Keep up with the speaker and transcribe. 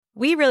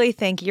We really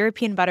think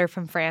European butter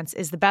from France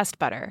is the best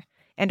butter,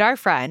 and our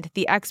friend,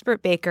 the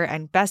expert baker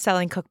and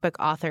best-selling cookbook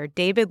author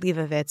David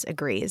Lebovitz,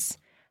 agrees.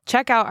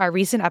 Check out our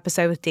recent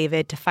episode with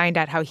David to find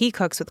out how he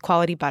cooks with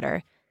quality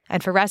butter.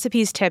 And for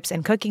recipes, tips,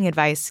 and cooking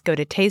advice, go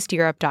to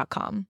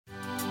tasteeurope.com.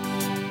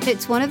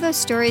 It's one of those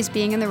stories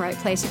being in the right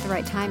place at the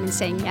right time and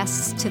saying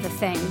yes to the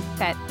thing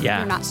that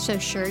you're not so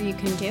sure you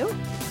can do,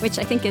 which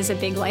I think is a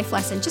big life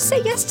lesson. Just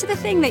say yes to the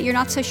thing that you're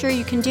not so sure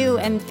you can do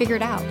and figure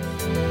it out.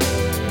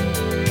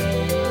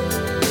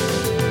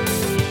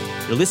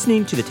 You're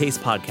listening to the Taste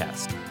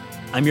Podcast.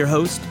 I'm your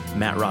host,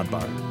 Matt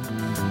Rodbar.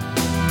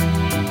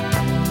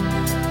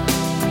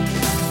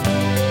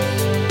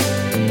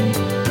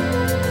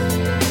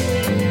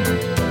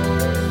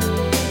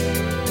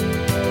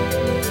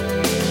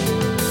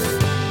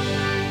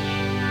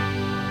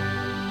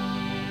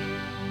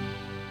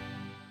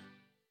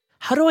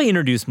 How do I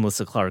introduce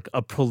Melissa Clark,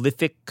 a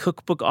prolific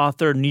cookbook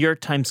author, New York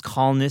Times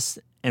columnist,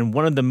 and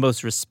one of the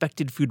most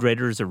respected food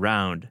writers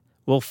around?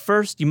 Well,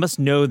 first, you must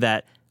know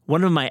that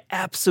one of my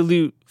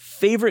absolute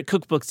favorite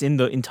cookbooks in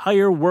the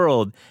entire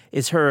world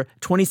is her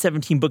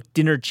 2017 book,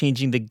 Dinner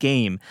Changing the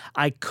Game.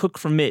 I cook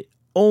from it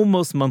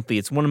almost monthly.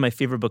 It's one of my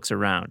favorite books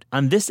around.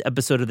 On this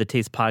episode of the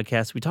Taste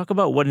Podcast, we talk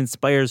about what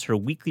inspires her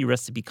weekly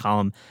recipe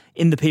column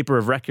in the paper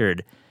of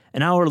record.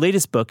 And our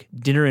latest book,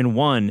 Dinner in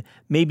One,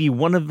 may be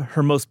one of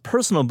her most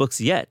personal books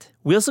yet.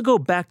 We also go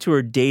back to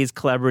her days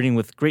collaborating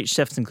with great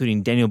chefs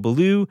including Daniel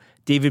Boulud,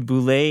 David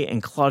Bouley,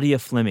 and Claudia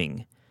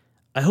Fleming.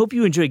 I hope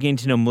you enjoy getting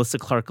to know Melissa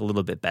Clark a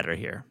little bit better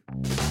here.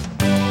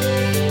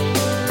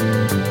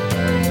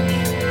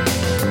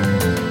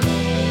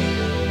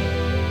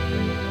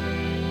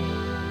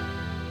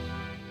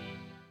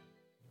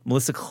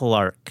 Melissa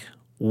Clark,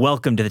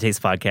 welcome to the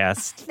Taste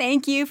Podcast.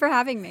 Thank you for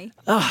having me.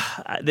 We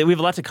have a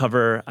lot to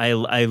cover. I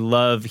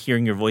love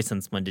hearing your voice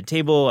on Splendid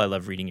Table. I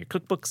love reading your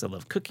cookbooks. I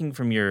love cooking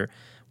from your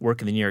work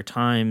in the New York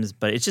Times.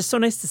 But it's just so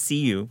nice to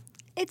see you.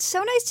 It's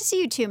so nice to see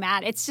you too,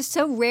 Matt. It's just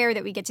so rare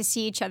that we get to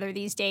see each other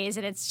these days.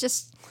 And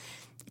it's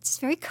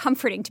very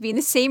comforting to be in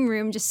the same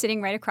room, just sitting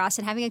right across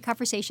and having a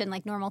conversation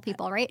like normal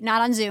people, right?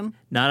 Not on Zoom.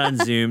 Not on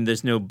Zoom.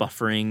 There's no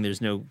buffering.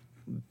 There's no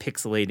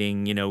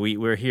pixelating. You know,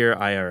 we're here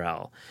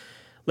IRL.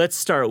 Let's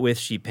start with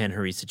sheet pan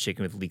harissa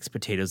chicken with leeks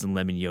potatoes and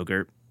lemon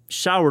yogurt,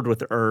 showered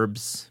with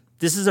herbs.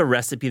 This is a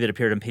recipe that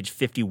appeared on page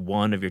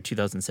 51 of your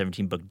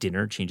 2017 book,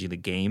 Dinner Changing the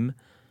Game.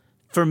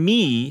 For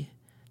me,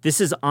 this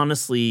is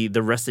honestly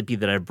the recipe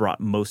that I brought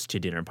most to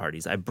dinner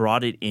parties. I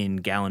brought it in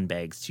gallon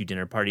bags to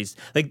dinner parties.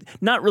 Like,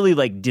 not really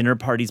like dinner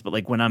parties, but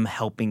like when I'm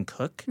helping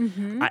cook.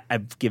 Mm-hmm.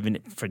 I've given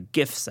it for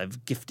gifts.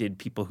 I've gifted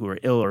people who are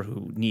ill or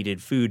who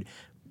needed food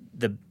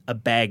a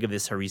bag of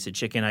this harissa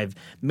chicken. I've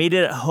made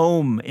it at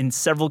home in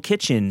several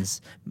kitchens,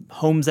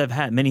 homes I've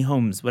had, many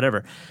homes,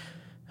 whatever.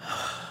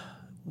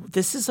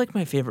 This is like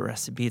my favorite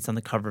recipe. It's on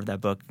the cover of that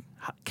book.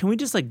 Can we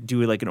just like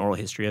do like an oral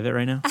history of it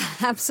right now?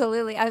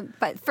 Absolutely.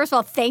 But first of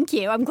all, thank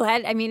you. I'm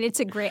glad. I mean,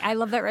 I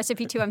love that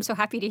recipe too. I'm so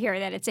happy to hear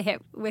that it's a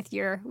hit with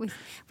your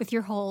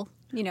whole,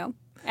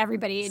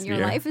 everybody in your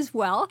life as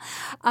well.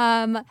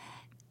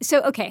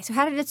 So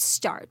how did it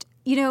start?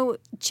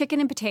 Chicken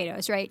and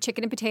potatoes, right?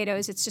 Chicken and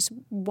potatoes, it's just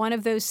one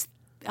of those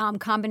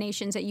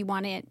combinations that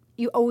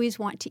you always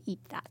want to eat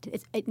that.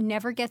 It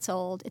never gets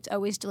old. It's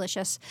always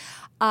delicious.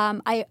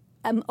 I'm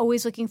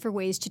always looking for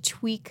ways to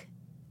tweak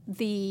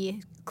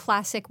the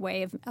classic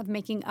way of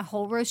making a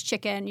whole roast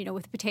chicken,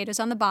 with potatoes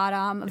on the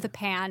bottom of the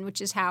pan,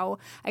 which is how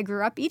I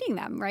grew up eating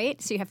them,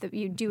 right? So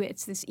you do it.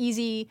 It's this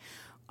easy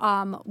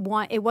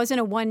it wasn't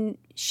a one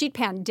sheet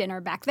pan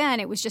dinner back then.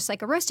 It was just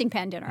like a roasting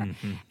pan dinner.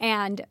 Mm-hmm.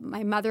 And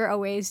my mother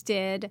always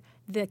did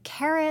the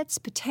carrots,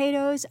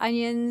 potatoes,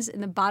 onions in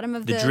the bottom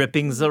of the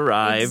drippings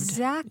arrived.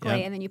 Exactly.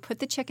 Yep. And then you put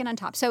the chicken on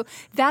top. So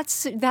that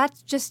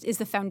just is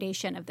the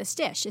foundation of this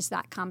dish, is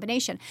that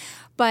combination.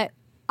 But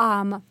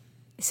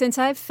since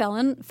I've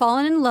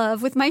fallen in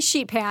love with my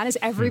sheet pan, as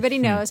everybody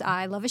knows,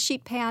 I love a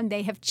sheet pan.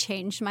 They have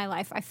changed my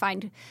life. I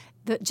find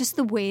just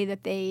the way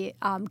that they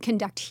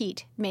conduct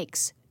heat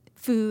makes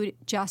food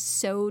just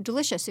so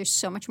delicious. There's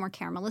so much more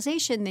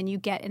caramelization than you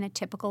get in a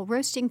typical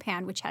roasting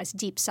pan, which has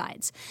deep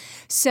sides.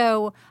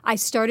 So I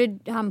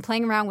started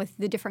playing around with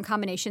the different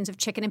combinations of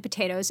chicken and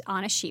potatoes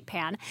on a sheet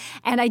pan.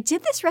 And I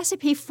did this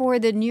recipe for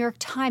the New York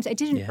Times. I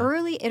did an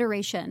early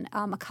iteration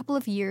a couple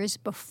of years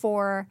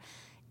before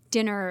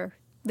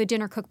the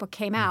dinner cookbook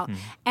came out. Mm-hmm.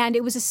 And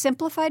it was a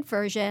simplified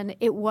version. I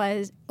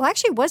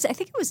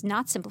think it was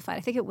not simplified.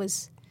 I think it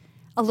was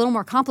a little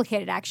more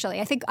complicated, actually.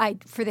 I think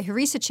for the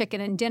harissa chicken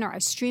and dinner, I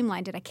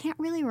streamlined it. I can't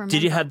really remember.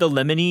 Did you have the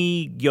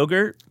lemony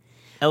yogurt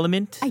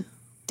element? I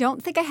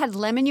don't think I had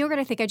lemon yogurt.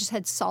 I think I just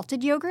had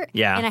salted yogurt.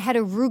 Yeah. And I had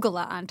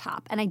arugula on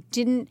top. And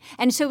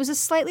so it was a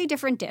slightly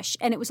different dish,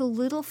 and it was a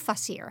little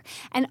fussier.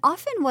 And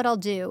often what I'll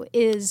do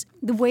is,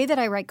 the way that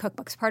I write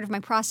cookbooks, part of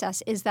my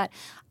process is that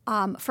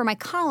for my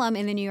column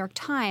in the New York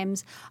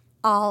Times,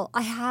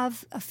 I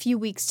have a few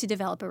weeks to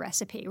develop a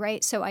recipe,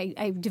 right? So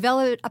I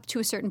develop it up to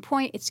a certain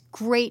point. It's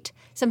great.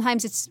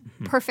 Sometimes it's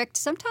perfect.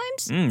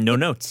 Sometimes No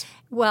notes.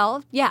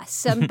 well,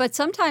 yes, but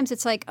sometimes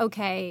it's like,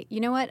 okay, you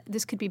know what?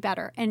 This could be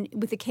better. And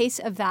with the case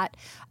of that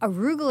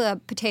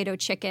arugula potato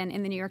chicken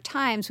in the New York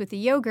Times with the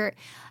yogurt,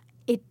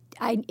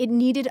 it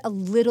needed a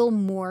little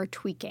more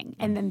tweaking,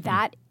 and then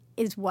that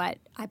is what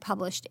I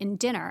published in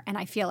Dinner, and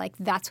I feel like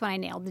that's when I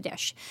nailed the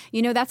dish.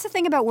 You know, that's the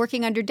thing about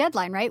working under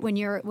deadline, right? When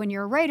you're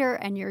a writer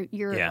and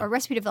you're a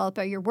recipe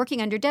developer, you're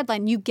working under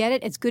deadline. You get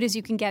it as good as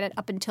you can get it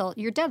up until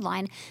your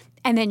deadline,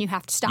 and then you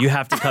have to stop. You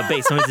have to cut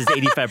base. Sometimes it's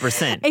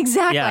 85%.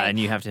 Exactly. Yeah, and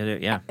you have to do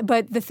it. Yeah.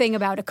 But the thing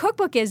about a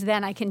cookbook is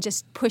then I can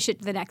just push it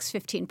to the next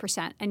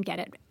 15% and get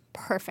it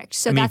perfect.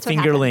 So that's what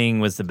happened. fingerling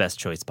was the best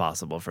choice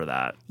possible for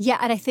that. Yeah,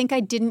 and I think I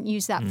didn't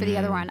use that for the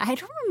other one. I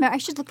don't remember. I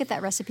should look at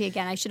that recipe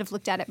again. I should have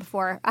looked at it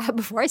before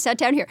I sat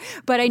down here.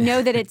 But I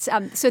know that it's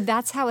so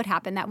that's how it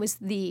happened. That was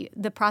the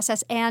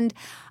process, and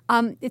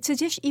it's a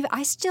dish.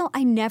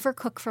 I never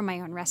cook from my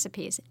own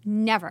recipes,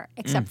 never,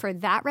 except for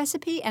that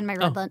recipe and my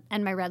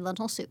red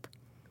lentil soup.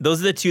 Those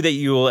are the two that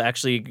you will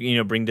actually,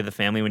 bring to the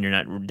family when you're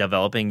not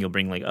developing. You'll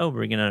bring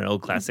bringing an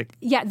old classic.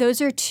 Yeah, those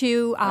are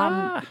two.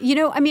 I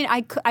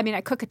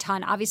cook a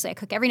ton. Obviously, I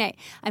cook every night.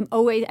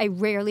 I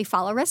rarely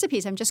follow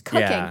recipes. I'm just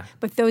cooking. Yeah.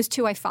 But those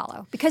two I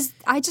follow because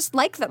I just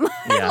like them.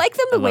 I like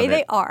them the way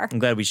they are. I'm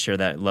glad we share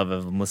that love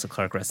of Melissa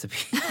Clark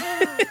recipe.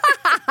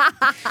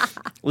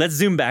 Let's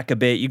zoom back a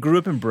bit. You grew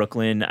up in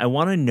Brooklyn. I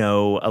want to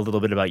know a little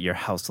bit about your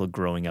household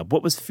growing up.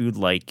 What was food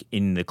like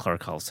in the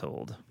Clark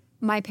household?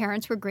 My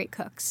parents were great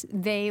cooks.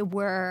 They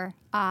were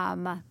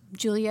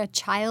Julia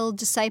Child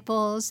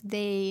disciples.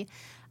 They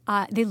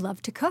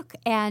loved to cook.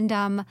 And,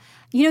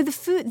 the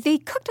food, they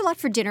cooked a lot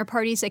for dinner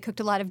parties. They cooked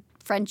a lot of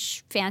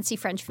fancy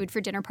French food for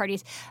dinner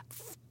parties.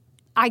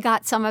 I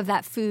got some of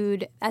that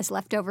food as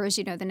leftovers,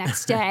 the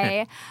next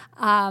day.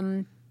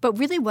 But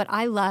really what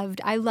I loved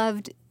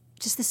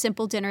just the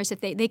simple dinners that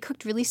they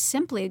cooked really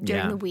simply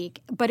during the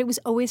week, but it was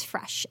always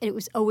fresh. It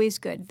was always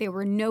good. There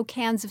were no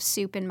cans of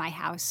soup in my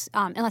house,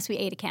 unless we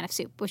ate a can of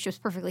soup, which was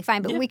perfectly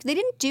fine. But they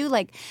didn't do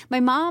like my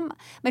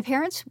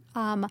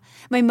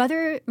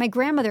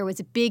grandmother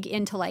was big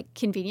into like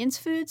convenience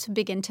foods,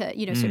 big into,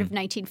 sort of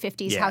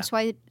 1950s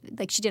housewife.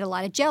 Like she did a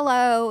lot of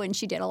Jell-O and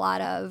she did a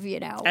lot of,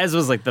 As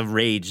was like the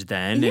rage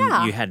then, Yeah.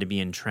 and you had to be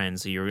in trend,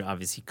 so you were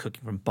obviously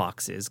cooking from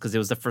boxes because it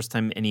was the first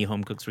time any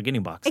home cooks were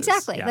getting boxes.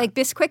 Exactly. Yeah. Like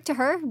Bisquick to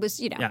her was,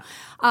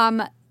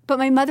 but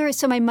my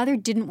mother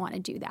didn't want to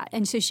do that.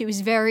 And so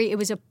it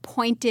was a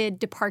pointed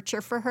departure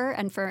for her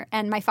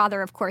and my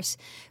father, of course,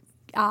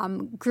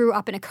 grew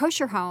up in a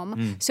kosher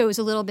home. So it was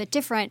a little bit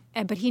different,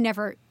 but he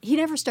never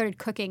started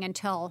cooking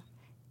until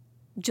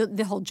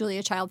the whole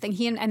Julia Child thing.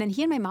 He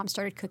and my mom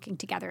started cooking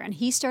together, and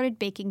he started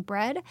baking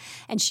bread,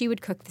 and she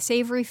would cook the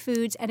savory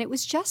foods, and it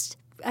was just,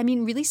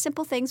 really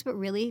simple things, but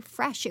really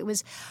fresh. It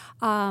was,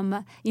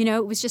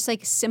 it was just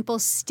like simple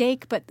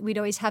steak, but we'd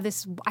always have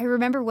this. I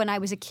remember when I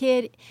was a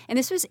kid, and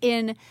this was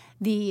in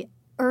the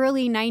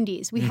early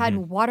 90s, we had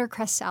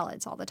watercress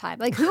salads all the time.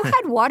 Like, who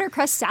had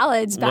watercress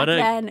salads back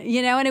then?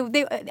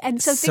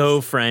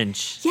 So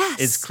French. Yes.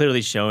 It's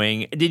clearly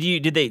showing. Did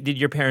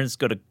your parents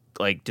go to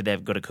did they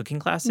go to cooking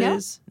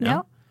classes?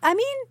 No.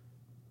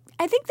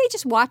 I think they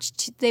just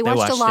watched. They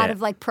watched a lot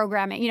of like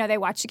programming. They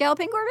watched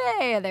Galloping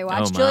Gourmet, and they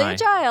watched Julia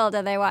Child,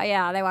 and they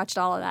watched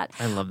all of that.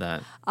 I love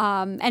that.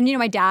 And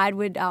my dad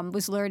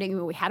was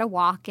learning. We had a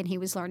wok, and he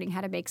was learning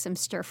how to make some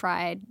stir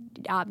frying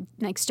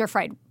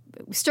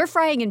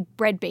and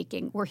bread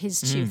baking were his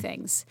two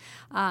things.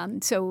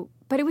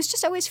 But it was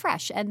just always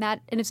fresh, and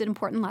it was an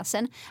important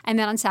lesson. And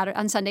then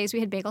on Sundays we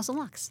had bagels and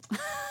lox.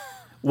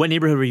 What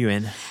neighborhood were you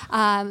in?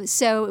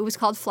 So it was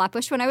called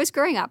Flatbush when I was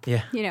growing up.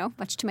 Yeah.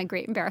 Much to my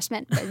great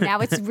embarrassment. But now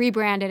it's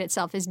rebranded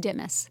itself as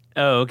Dimas.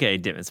 Oh, okay,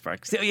 Dimas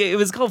Park. So, it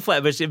was called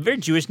Flatbush. A very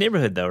Jewish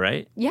neighborhood, though,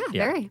 right? Yeah,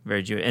 very.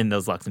 Very Jewish. And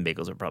those lox and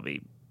bagels are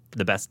probably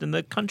the best in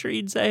the country,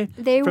 you'd say?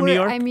 They from were, New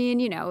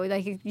York?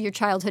 like your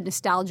childhood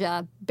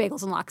nostalgia,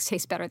 bagels and lox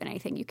taste better than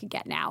anything you could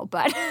get now.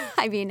 But,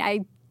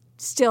 I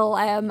still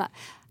am...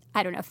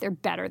 I don't know if they're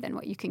better than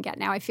what you can get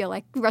now. I feel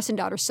like Russ and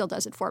Daughter still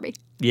does it for me.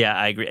 Yeah,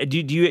 I agree. Do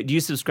you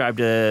subscribe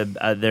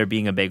to there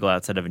being a bagel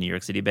outside of a New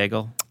York City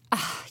bagel?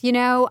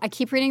 I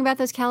keep reading about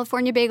those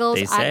California bagels.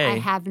 They say. I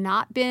have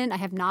not been. I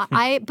have not.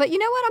 But you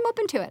know what? I'm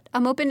open to it.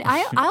 I'm open.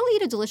 I'll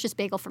eat a delicious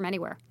bagel from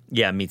anywhere.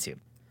 Yeah, me too.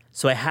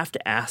 So I have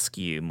to ask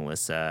you,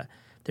 Melissa,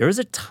 there was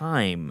a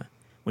time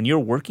when you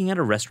were working at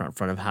a restaurant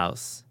front of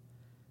house,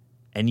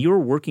 and you were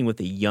working with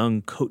a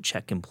young coat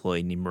check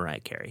employee named Mariah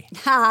Carey.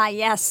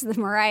 Yes, the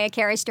Mariah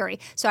Carey story.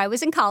 So I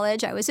was in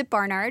college. I was at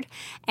Barnard,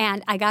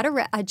 and I got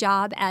a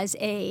job as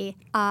a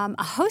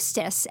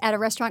hostess at a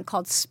restaurant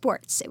called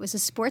Sports. It was a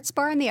sports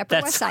bar on the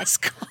Upper West Side. That's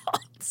what it's called.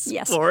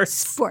 Yes, Sports.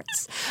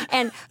 Sports.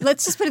 And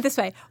let's just put it this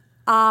way.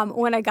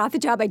 When I got the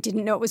job, I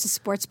didn't know it was a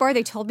sports bar.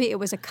 They told me it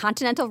was a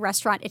continental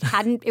restaurant.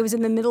 It was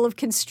in the middle of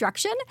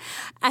construction.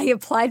 I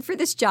applied for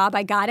this job.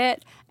 I got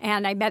it,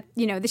 and I met,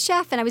 the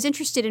chef, and I was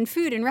interested in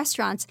food and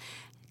restaurants.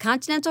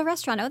 Continental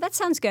restaurant. Oh, that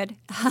sounds good.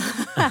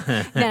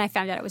 Then I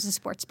found out it was a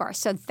sports bar.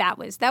 So that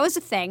was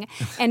a thing.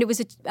 And it was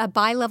a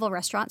bi-level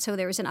restaurant, so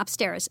there was an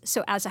upstairs.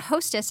 So as a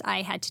hostess,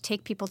 I had to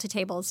take people to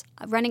tables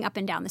running up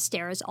and down the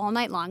stairs all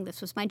night long.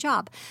 This was my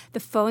job. The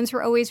phones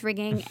were always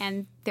ringing,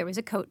 and there was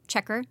a coat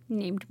checker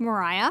named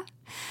Mariah,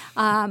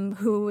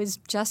 who was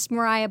just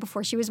Mariah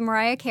before she was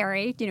Mariah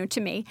Carey, to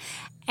me.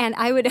 And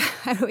I'd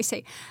always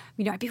say,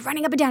 I'd be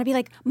running up and down. I'd be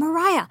like,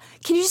 Mariah,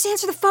 can you just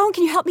answer the phone?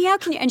 Can you help me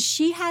out? And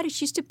she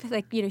used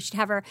to she'd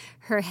have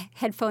her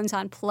headphones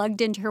on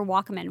plugged into her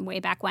Walkman way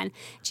back when.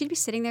 She'd be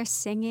sitting there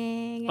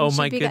singing. And oh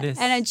my goodness.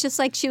 And it's just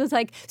like, she was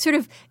like sort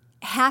of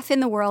half in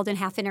the world and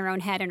half in her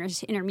own head and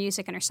her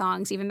music and her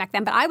songs even back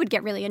then. But I would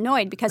get really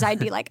annoyed because I'd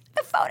be like,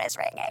 the phone is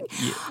ringing.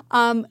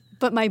 Yeah.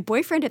 But my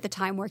boyfriend at the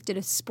time worked at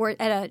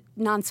a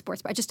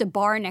non-sports bar, just a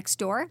bar next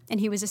door, and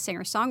he was a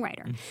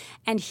singer-songwriter. Mm.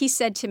 And he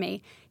said to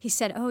me,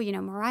 oh,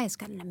 Mariah's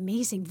got an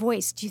amazing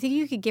voice. Do you think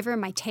you could give her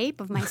my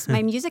tape of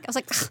my music? I was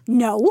like,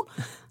 no.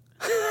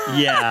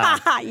 Yeah.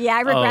 Yeah,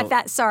 I regret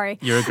that. Sorry.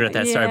 You regret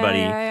that. Sorry, buddy.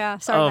 Yeah.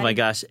 Sorry, oh, buddy. my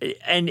gosh.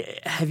 And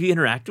have you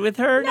interacted with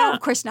her? No,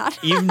 of course not.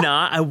 You've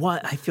not?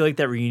 I feel like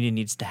that reunion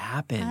needs to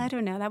happen. I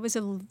don't know. That was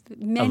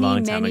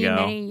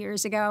many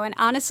years ago. And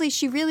honestly,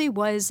 she really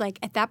was, like,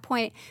 at that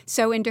point,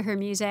 so into her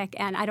music.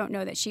 And I don't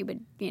know that she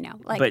would,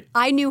 but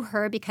I knew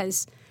her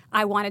because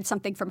I wanted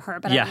something from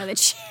her, but I don't know that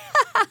she...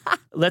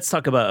 Let's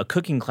talk about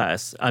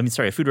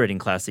a food writing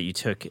class that you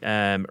took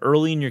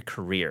early in your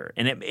career.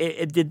 And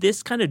did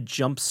this kind of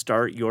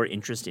jumpstart your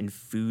interest in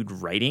food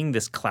writing,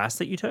 this class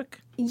that you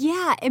took?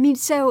 Yeah.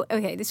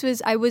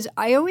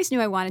 I always knew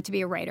I wanted to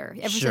be a writer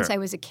ever since I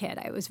was a kid.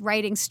 I was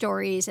writing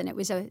stories, and it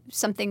was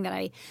something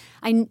that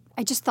I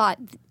just thought,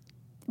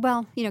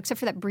 well, except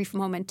for that brief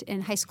moment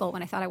in high school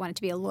when I thought I wanted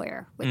to be a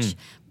lawyer, which...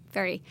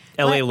 Very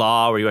LA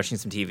Law. Were you watching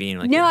some TV?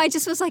 And no, I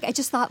just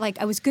thought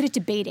I was good at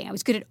debating. I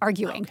was good at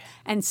arguing. Okay.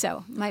 And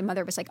so my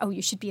mother was like, oh,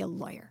 you should be a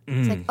lawyer.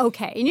 It's like,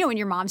 okay. And when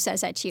your mom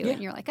says that to you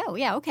and you're like, oh,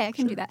 yeah, okay, I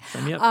can do that.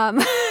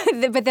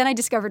 But then I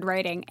discovered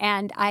writing,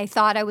 and I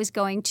thought I was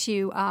going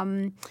to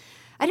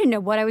I didn't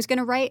know what I was going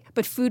to write,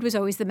 but food was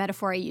always the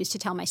metaphor I used to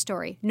tell my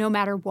story, no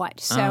matter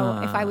what.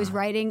 So if I was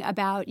writing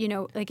about,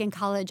 like in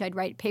college, I'd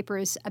write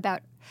papers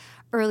about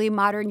early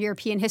modern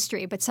European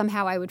history, but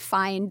somehow I would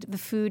find the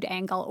food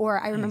angle. Or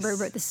I remember I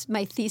wrote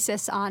my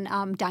thesis on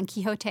Don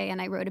Quixote,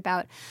 and I wrote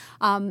about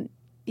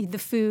the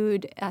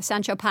food,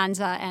 Sancho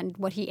Panza, and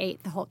what he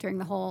ate during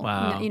the whole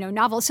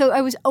novel. So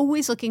I was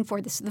always looking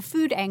for the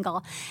food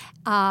angle,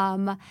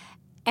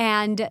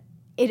 and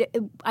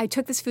I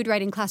took this food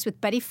writing class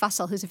with Betty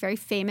Fussell, who's a very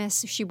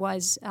famous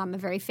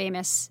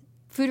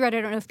food writer.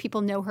 I don't know if people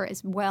know her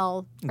as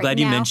well. Glad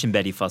you mentioned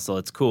Betty Fussell.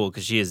 It's cool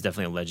because she is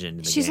definitely a legend in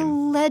the game. She's a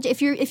legend.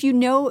 If you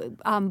know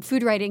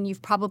food writing,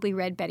 you've probably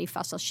read Betty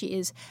Fussell. She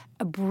is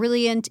a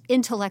brilliant,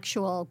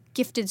 intellectual,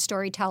 gifted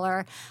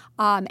storyteller.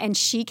 And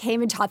she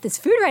came and taught this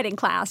food writing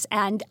class,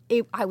 and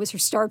I was her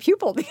star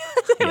pupil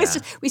because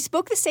we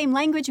spoke the same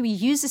language, we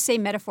used the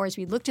same metaphors,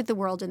 we looked at the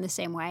world in the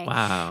same way.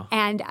 Wow!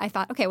 And I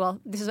thought, okay, well,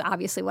 this is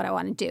obviously what I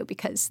want to do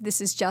because this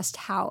is just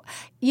how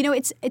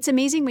it's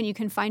amazing when you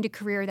can find a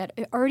career that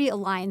already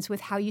aligns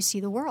with how you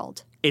see the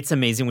world. It's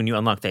amazing when you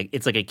unlock that.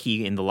 It's like a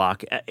key in the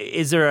lock.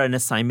 Is there an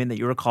assignment that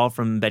you recall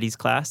from Betty's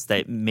class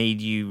that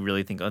made you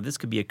really think, oh, this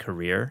could be a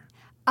career?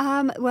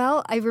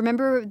 Well, I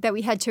remember that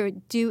we had to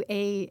do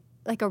a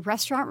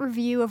restaurant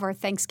review of our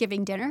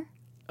Thanksgiving dinner.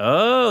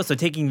 Oh, so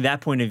taking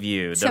that point of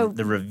view,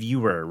 the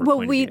reviewer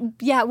point of view.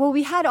 Yeah, well,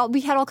 we had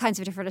all kinds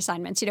of different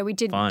assignments. We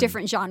did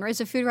different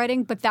genres of food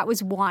writing, but that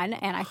was one,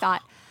 and I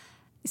thought.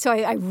 So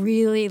I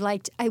really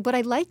liked. What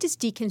I liked is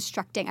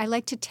deconstructing. I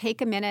like to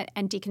take a minute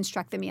and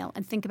deconstruct the meal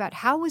and think about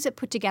how was it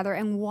put together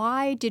and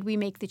why did we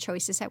make the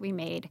choices that we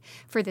made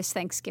for this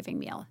Thanksgiving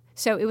meal.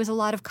 So it was a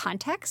lot of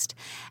context,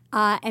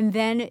 and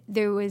then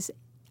there was,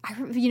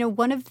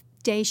 one of the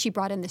days she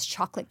brought in this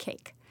chocolate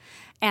cake.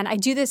 And I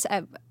do this.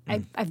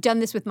 I've done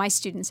this with my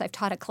students. I've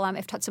taught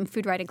some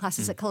food writing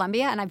classes at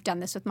Columbia, and I've done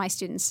this with my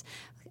students.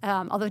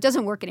 Although it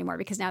doesn't work anymore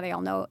because now they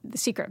all know the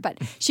secret. But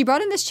she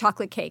brought in this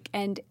chocolate cake,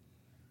 and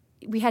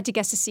we had to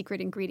guess a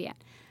secret ingredient.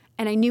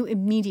 And I knew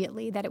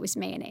immediately that it was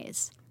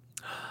mayonnaise.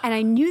 And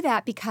I knew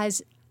that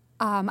because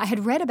I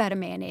had read about a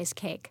mayonnaise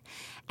cake,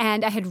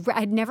 and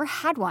I'd never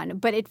had one,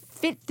 but it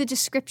fit the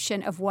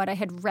description of what I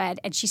had read.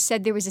 And she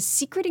said there was a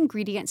secret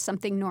ingredient,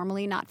 something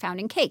normally not found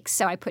in cakes.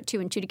 So I put two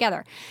and two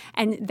together.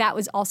 And that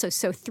was also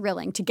so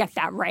thrilling to get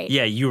that right.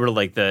 Yeah, you were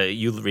like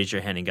you raised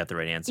your hand and got the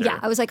right answer. Yeah,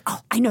 I was like,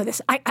 oh, I know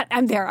this.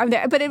 I'm there.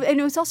 But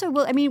it was also,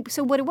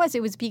 so what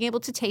it was being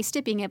able to taste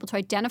it, being able to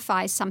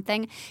identify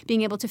something,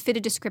 being able to fit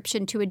a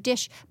description to a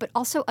dish, but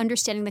also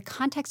understanding the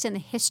context and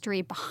the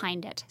history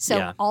behind it.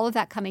 So all of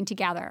that coming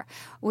together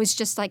was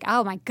just like,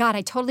 oh my God,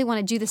 I totally want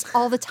to do this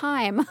all the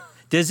time.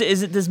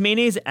 Does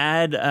mayonnaise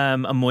add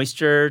a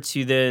moisture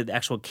to the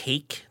actual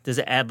cake? Does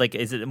it add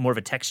is it more of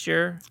a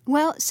texture?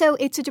 Well, so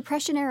it's a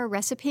Depression era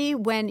recipe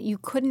when you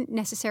couldn't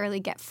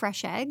necessarily get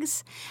fresh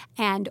eggs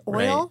and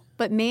oil, Right.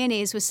 but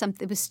mayonnaise was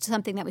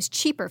something that was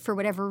cheaper for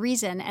whatever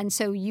reason, and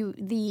so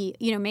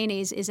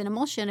mayonnaise is an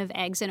emulsion of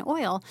eggs and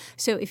oil.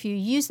 So if you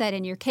use that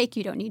in your cake,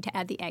 you don't need to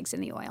add the eggs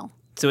and the oil.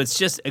 So it's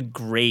just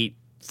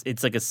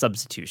it's like a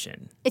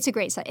substitution. It's a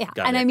great, yeah.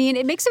 Got And it. I mean,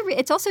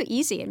 it's also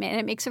easy, and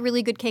it makes a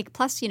really good cake.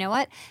 Plus, you know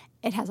what?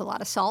 It has a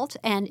lot of salt,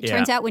 and it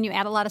turns out when you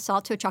add a lot of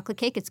salt to a chocolate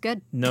cake, it's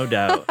good. No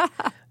doubt.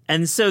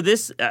 And so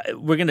this,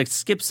 we're going to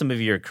skip some of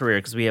your career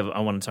because I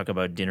want to talk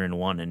about Dinner in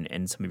One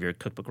and some of your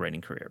cookbook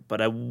writing career. But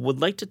I would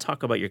like to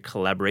talk about your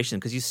collaboration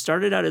because you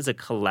started out as a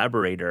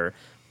collaborator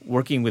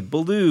working with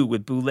Boulou,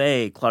 with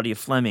Boulé, Claudia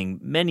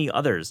Fleming, many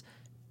others.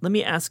 Let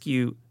me ask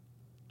you,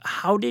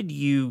 how did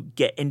you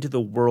get into the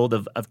world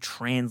of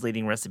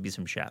translating recipes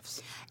from chefs?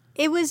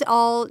 It was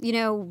all,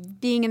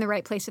 being in the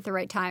right place at the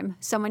right time.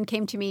 Someone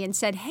came to me and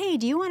said, "Hey,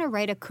 do you want to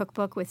write a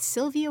cookbook with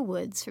Sylvia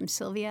Woods from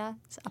Sylvia?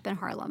 It's up in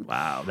Harlem."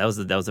 Wow, that was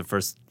the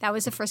first. That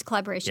was the first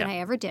collaboration Yeah. I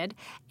ever did.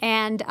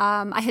 And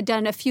I had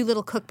done a few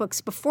little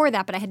cookbooks before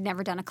that, but I had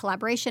never done a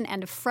collaboration.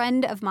 And a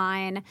friend of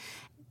mine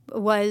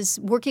was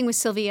working with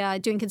Sylvia,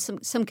 doing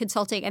some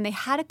consulting, and they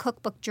had a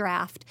cookbook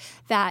draft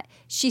that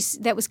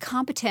was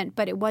competent,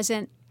 but it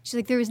wasn't. She's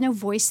like, there was no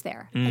voice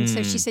there. And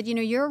so she said,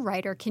 you're a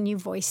writer. Can you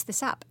voice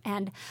this up?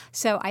 And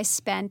so I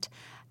spent,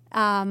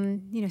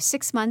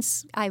 6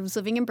 months. I was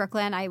living in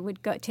Brooklyn. I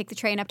would go take the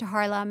train up to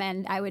Harlem,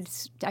 and I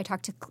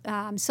talked to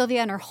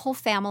Sylvia and her whole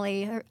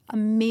family, her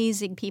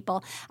amazing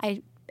people.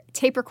 I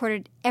tape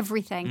recorded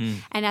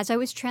everything. And as I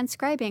was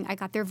transcribing, I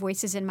got their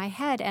voices in my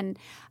head and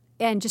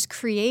just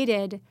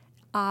created,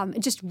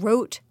 just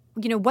wrote,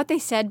 what they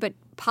said, but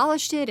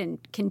polished it and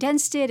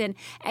condensed it. And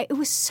it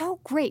was so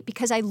great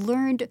because I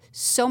learned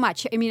so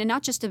much. I mean, and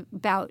not just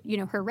about,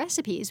 her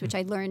recipes, which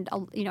I learned,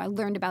 I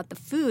learned about the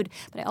food,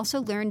 but I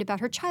also learned about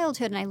her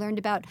childhood, and I learned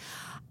about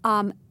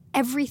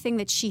everything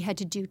that she had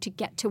to do to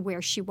get to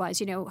where she was,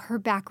 her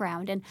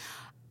background. And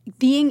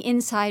being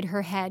inside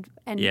her head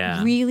and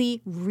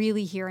really,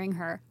 really hearing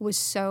her was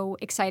so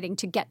exciting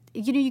to get,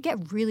 you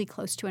get really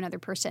close to another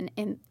person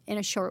in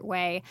a short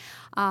way.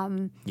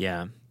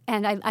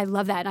 And I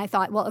love that. And I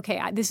thought, well,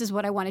 okay, this is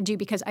what I want to do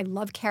because I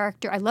love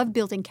character. I love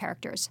building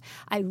characters.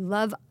 I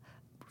love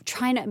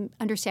trying to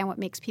understand what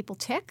makes people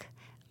tick.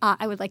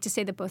 I would like to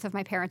say that both of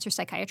my parents are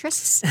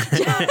psychiatrists.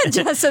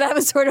 So that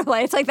was sort of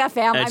it's like that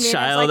family. A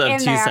child of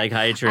two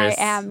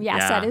psychiatrists. I am.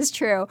 Yes, that is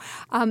true.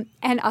 And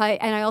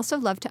I also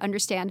love to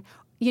understand,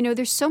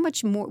 there's so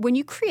much more. When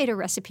you create a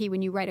recipe,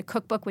 when you write a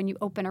cookbook, when you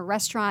open a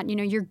restaurant,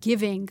 you're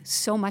giving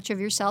so much of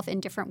yourself in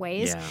different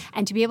ways. Yeah.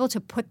 And to be able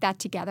to put that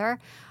together,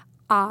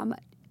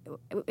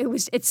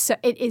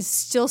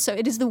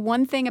 it is the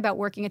one thing about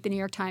working at the New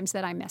York Times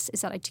that I miss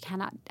is that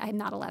I'm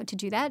not allowed to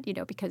do that,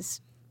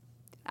 because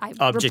I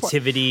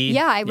objectivity.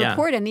 I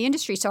report in the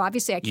industry, so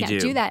obviously I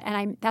can't do that,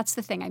 and that's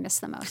the thing I miss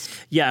the most.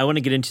 Yeah, I want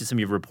to get into some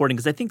of your reporting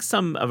because I think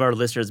some of our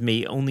listeners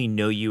may only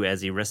know you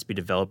as a recipe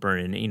developer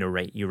and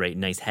you write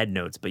nice head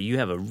notes, but you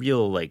have a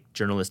real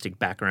journalistic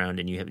background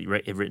and you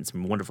have written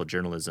some wonderful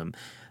journalism.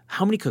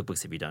 How many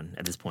cookbooks have you done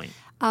at this point?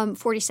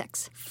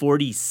 46.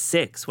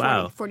 46.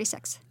 Wow.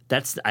 46.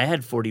 I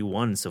had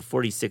 41, so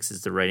 46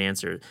 is the right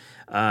answer.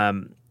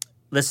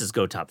 Let's just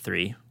go top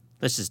 3.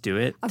 Let's just do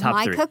it. Of top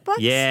my 3. cookbooks?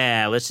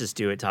 Yeah, let's just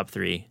do it. Top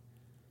 3.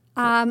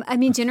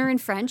 Dinner in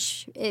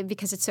French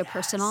because it's so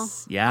personal.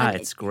 Yeah,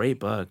 it's a great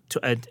book.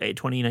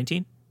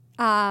 2019?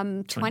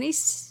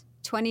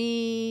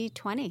 2020.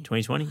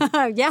 2020?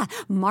 Yeah,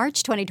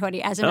 March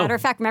 2020. As a matter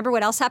of fact, remember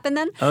what else happened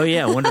then? Oh,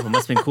 yeah, wonderful.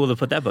 Must have been cool to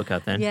put that book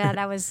out then. Yeah,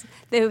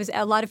 there was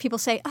a lot of people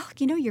say,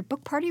 your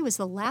book party was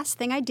the last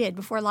thing I did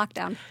before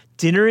lockdown.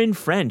 Dinner in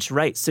French,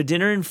 right. So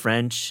Dinner in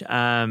French,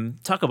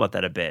 talk about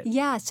that a bit.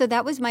 Yeah, so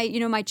that was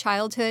my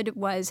childhood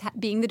was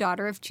being the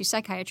daughter of two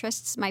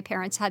psychiatrists. My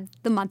parents had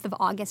the month of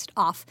August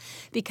off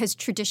because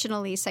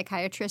traditionally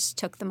psychiatrists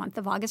took the month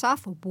of August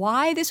off.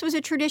 Why this was a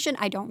tradition,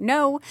 I don't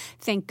know.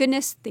 Thank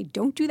goodness they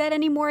don't do that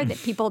anymore, that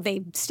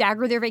they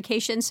stagger their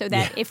vacations so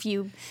that if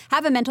you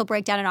have a mental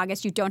breakdown in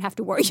August, you don't have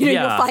to worry.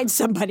 You'll find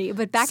somebody.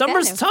 But back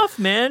Summer's then... tough,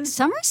 man.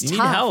 Summer's you tough.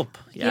 You need help.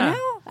 Yeah.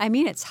 I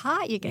mean, it's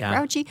hot. You get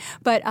grouchy.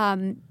 But...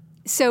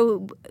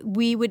 So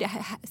we would.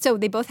 So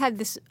they both had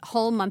this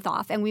whole month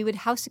off, and we would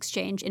house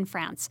exchange in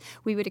France.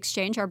 We would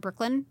exchange our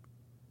Brooklyn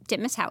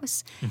Ditmas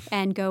house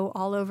and go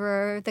all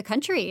over the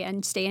country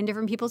and stay in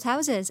different people's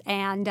houses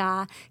and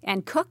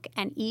cook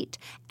and eat.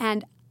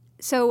 And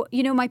so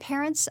my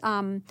parents,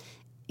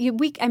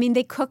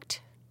 they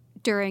cooked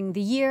during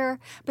the year,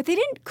 but they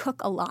didn't cook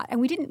a lot,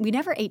 and we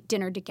never ate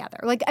dinner together.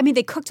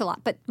 They cooked a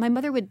lot, but my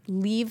mother would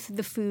leave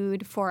the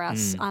food for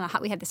us on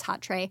we had this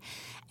hot tray,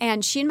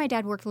 and she and my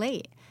dad worked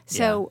late.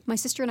 So my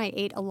sister and I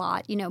ate a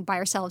lot, by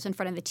ourselves in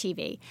front of the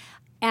TV,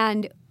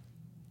 and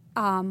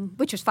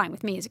which was fine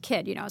with me as a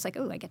kid. I was like,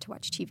 oh, I get to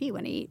watch TV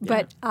when I eat.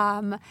 Yeah.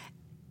 But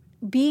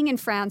being in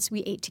France,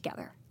 we ate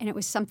together, and it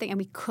was something, and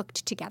we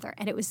cooked together,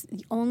 and it was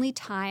the only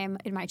time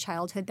in my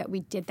childhood that we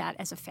did that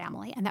as a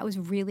family, and that was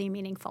really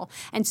meaningful.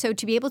 And so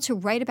to be able to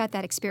write about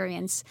that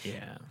experience,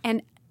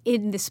 and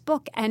in this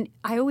book, and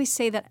I always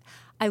say that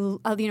I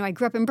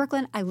grew up in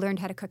Brooklyn. I learned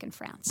how to cook in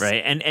France.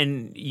 Right,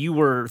 and you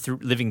were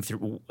living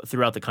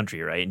throughout the country,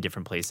 right, in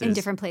different places. In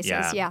different places,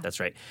 yeah. That's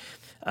right.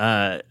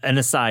 An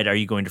aside, are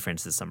you going to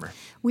France this summer?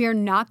 We are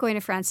not going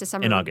to France this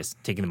summer. In August,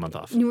 taking the month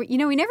off. We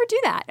never do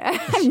that.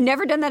 I've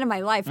never done that in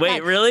my life.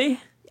 Wait, really?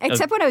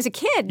 Except when I was a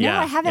kid. No,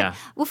 Yeah, I haven't. yeah.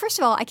 Well, first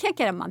of all, I can't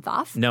get a month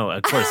off. No,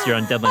 of course, you're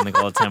on deadline like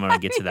all the time when I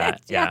get to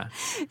that. Yeah.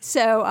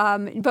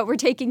 So, but we're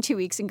taking 2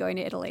 weeks and going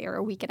to Italy, or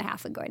a week and a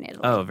half and going to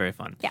Italy. Oh, very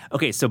fun. Yeah.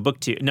 Okay, so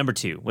number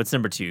two. What's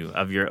number two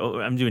of your? Oh,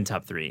 I'm doing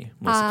top three.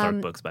 Melissa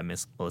Clark books by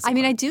Miss Melissa. I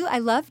mean, Clark. I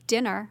love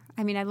dinner.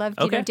 I mean, I love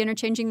Okay. Dinner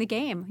Changing the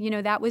Game.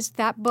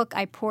 That book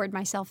I poured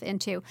myself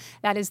into.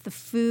 That is the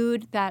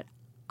food that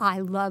I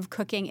love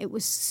cooking. It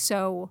was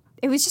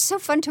just so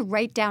fun to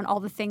write down all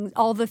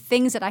the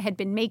things that I had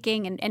been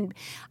making, and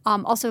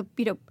also,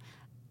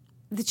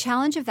 the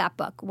challenge of that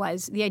book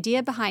was the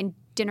idea behind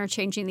Dinner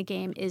Changing the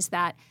Game is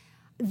that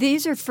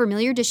these are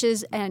familiar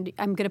dishes, and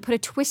I'm going to put a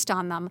twist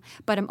on them,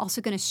 but I'm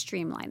also going to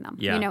streamline them.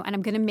 Yeah. And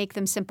I'm going to make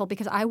them simple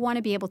because I want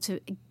to be able to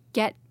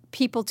get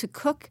people to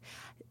cook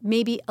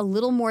maybe a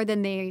little more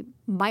than they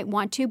might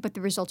want to, but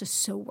the result is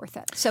so worth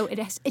it. So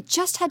it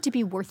just had to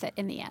be worth it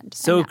in the end.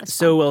 So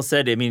well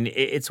said. I mean,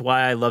 it's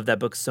why I love that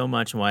book so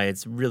much and why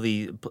it's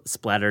really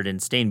splattered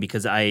and stained,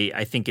 because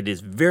I think it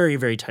is very,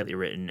 very tightly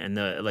written, and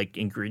the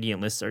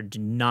ingredient lists are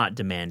not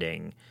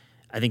demanding.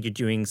 I think you're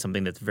doing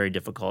something that's very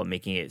difficult,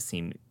 making it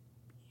seem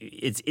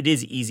it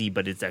is easy,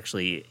 but it's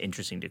actually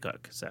interesting to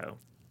cook. So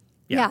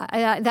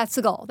yeah, that's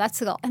the goal. That's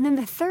the goal. And then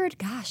the third,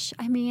 gosh,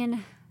 I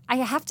mean, I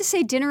have to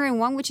say Dinner in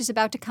One, which is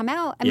about to come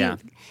out.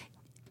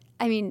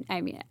 I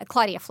mean,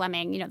 Claudia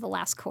Fleming, the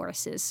last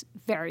course is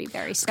very,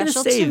 very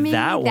special to me.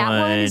 That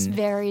one is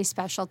very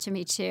special to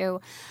me too.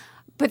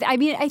 But I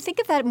mean, I think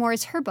of that more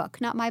as her book,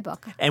 not my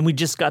book. And we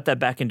just got that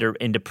back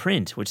into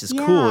print, which is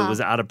cool. It was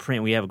out of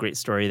print. We have a great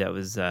story that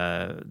was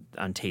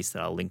on Taste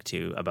that I'll link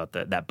to about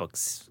that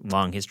book's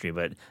long history,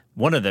 but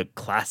one of the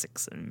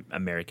classics in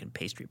American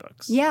pastry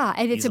books. Yeah,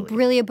 and it's easily. a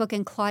brilliant book,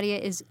 and Claudia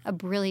is a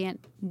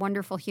brilliant,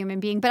 wonderful human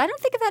being. But I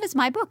don't think of that as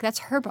my book. That's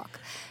her book.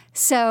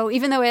 So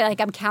even though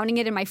I'm counting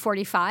it in my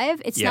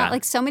 45, it's not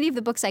like so many of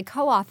the books I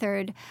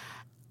co-authored.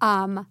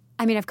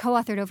 I've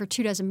co-authored over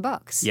 24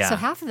 books. Yeah. So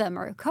half of them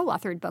are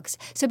co-authored books.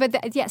 So,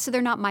 so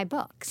they're not my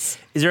books.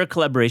 Is there a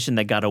collaboration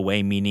that got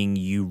away, meaning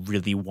you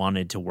really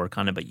wanted to work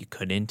on it but you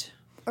couldn't?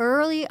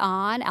 Early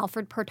on,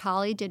 Alfred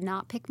Portali did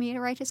not pick me to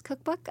write his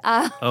cookbook.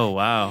 Oh,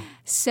 wow.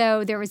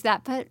 So there was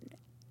that. But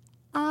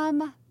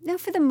no,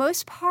 for the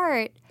most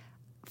part,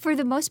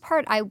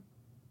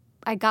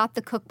 I got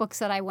the cookbooks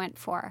that I went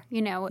for,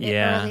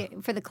 early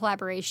for the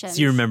collaboration.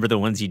 So you remember the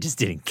ones you just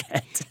didn't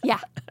get? Yeah.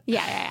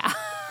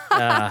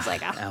 I was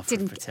like,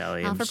 Alfred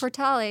Portali. Alfred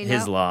Portali.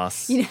 His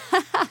loss.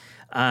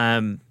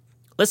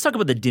 Let's talk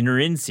about the Dinner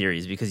In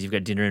series, because you've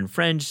got Dinner in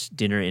French,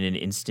 Dinner in an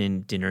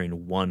Instant, Dinner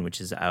in One,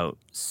 which is out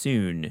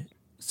soon.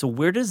 So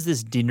where does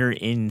this Dinner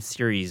In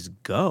series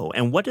go,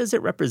 and what does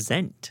it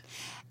represent?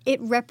 It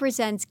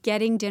represents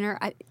getting dinner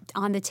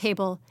on the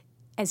table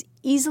as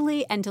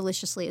easily and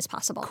deliciously as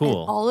possible.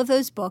 Cool. And all of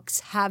those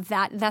books have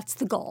that. That's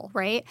the goal,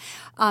 right?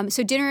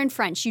 So Dinner in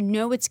French,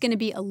 it's going to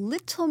be a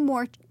little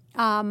more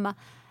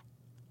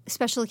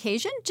special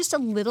occasion, just a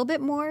little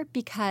bit more,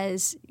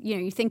 because,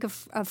 you think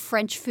of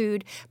French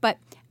food. But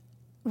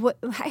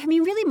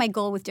really my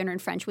goal with Dinner in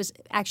French was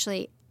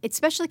actually, it's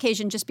special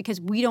occasion just because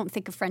we don't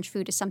think of French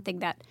food as something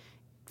that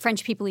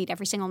French people eat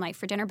every single night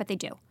for dinner, but they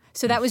do.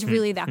 So that was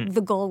really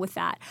the goal with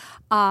that.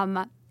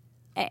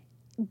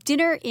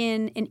 Dinner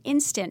in an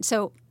Instant.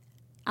 So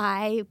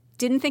I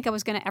didn't think I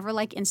was going to ever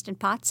like Instant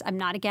Pots. I'm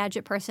not a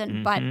gadget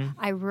person, but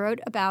I wrote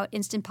about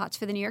Instant Pots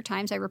for the New York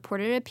Times. I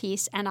reported a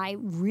piece, and I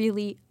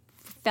really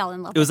fell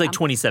in love with them. It was like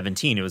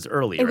 2017. It was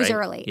early, right? It was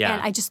early. Yeah.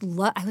 And I just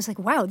I was like,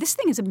 wow, this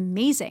thing is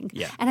amazing.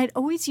 Yeah. And I'd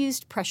always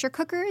used pressure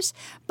cookers,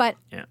 but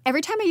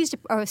every time I used a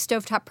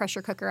stovetop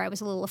pressure cooker, I was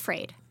a little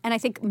afraid. And I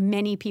think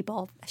many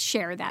people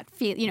share that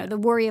feel, the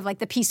worry of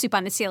the pea soup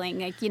on the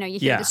ceiling. You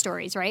hear the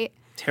stories, right?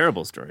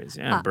 Terrible stories,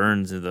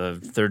 burns to the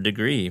third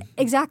degree.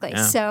 Exactly.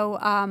 Yeah.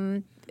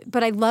 So,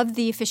 but I love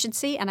the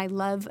efficiency, and I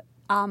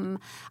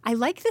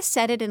like the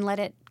set it and let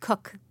it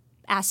cook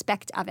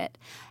aspect of it.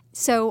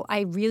 So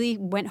I really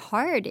went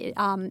hard,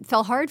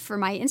 fell hard for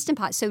my Instant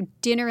Pot. So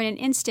Dinner in an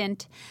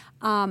Instant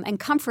and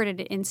Comfort in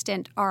an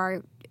Instant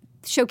are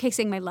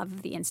showcasing my love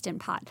of the Instant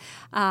Pot.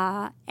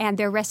 And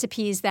they're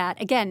recipes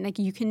that, again,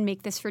 you can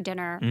make this for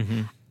dinner.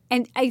 Mm-hmm.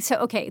 And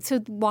so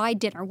why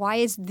dinner? Why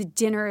is the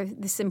dinner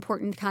this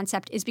important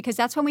concept? Is because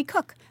that's when we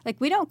cook.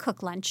 We don't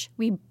cook lunch.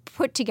 We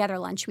put together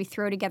lunch. We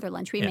throw together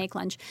lunch. We make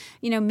lunch.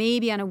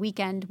 Maybe on a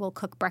weekend we'll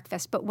cook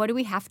breakfast. But what do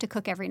we have to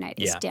cook every night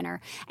is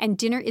dinner. And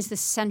dinner is the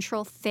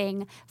central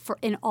thing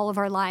in all of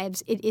our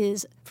lives. It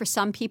is, for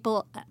some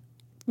people,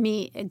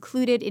 me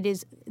included, it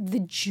is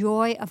the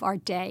joy of our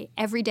day.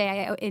 Every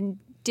day, in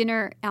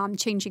dinner,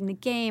 changing the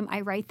game.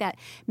 I write that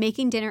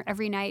making dinner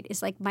every night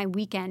is like my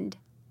weekend.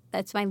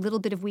 That's my little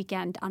bit of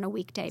weekend on a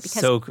weekday because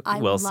So I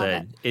well love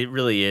said. it. It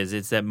really is.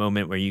 It's that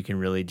moment where you can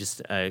really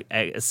just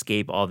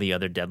escape all the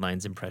other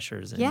deadlines and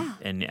pressures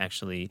and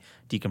actually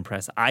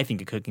decompress. I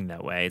think of cooking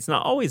that way. It's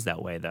not always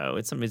that way, though.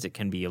 Sometimes it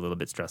can be a little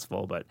bit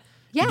stressful, but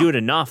Yeah. you do it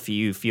enough,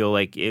 you feel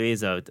like it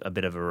is a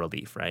bit of a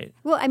relief, right?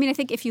 Well, I mean, I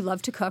think if you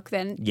love to cook,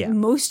 then Yeah.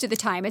 most of the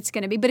time it's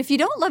going to be. But if you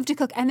don't love to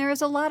cook, and there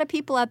is a lot of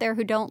people out there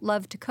who don't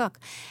love to cook,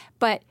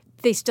 but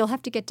they still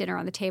have to get dinner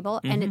on the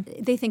table, and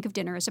they think of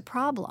dinner as a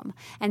problem.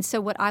 And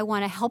so what I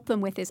want to help them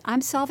with is,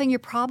 I'm solving your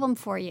problem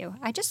for you.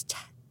 I just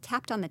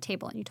tapped on the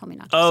table, and you told me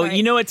not to. Oh, Sorry.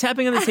 you know what?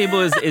 Tapping on the table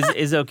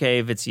is okay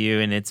if it's you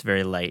and it's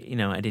very light.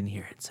 I didn't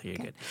hear it, so you're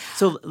good.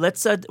 So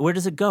let's. Where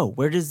does it go?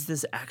 Where does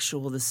this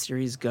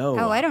series go?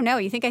 Oh, I don't know.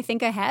 You think I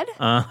think ahead?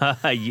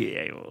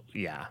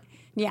 Yeah.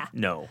 Yeah.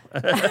 No.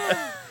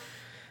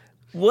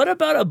 What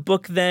about a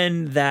book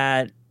then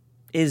that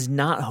is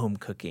not home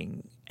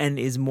cooking and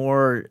is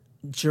more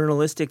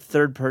journalistic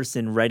third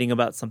person writing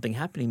about something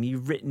happening? You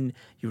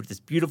wrote this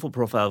beautiful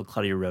profile of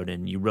Claudia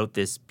Roden. You wrote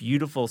this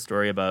beautiful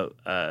story about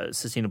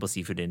sustainable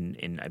seafood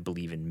in I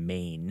believe in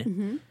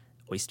Maine,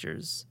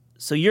 oysters.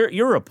 So you're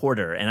a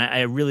reporter, and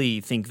I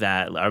really think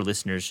that our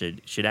listeners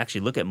should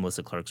actually look at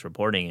Melissa Clark's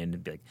reporting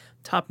and be like,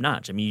 top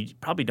notch. I mean, you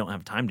probably don't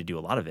have time to do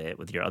a lot of it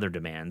with your other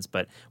demands,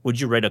 but would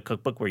you write a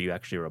cookbook where you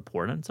actually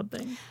report on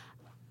something?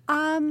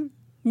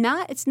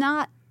 It's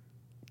not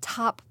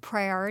top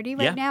priority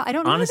right now. I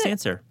don't know. Honest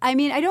answer. I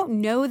mean, I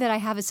don't know that I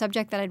have a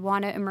subject that I'd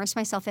want to immerse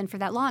myself in for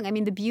that long. I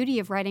mean, the beauty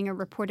of writing a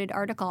reported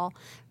article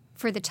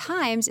for the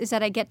Times is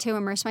that I get to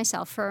immerse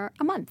myself for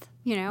a month,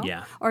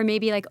 Yeah. or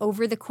maybe like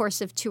over the course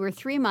of 2 or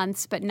 3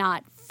 months, but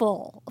not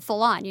full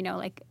on,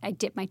 like I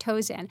dip my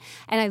toes in.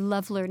 And I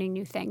love learning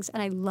new things,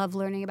 and I love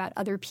learning about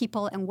other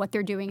people and what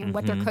they're doing and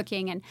what they're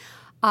cooking. And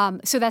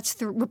so that's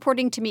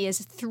reporting to me is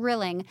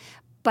thrilling.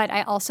 But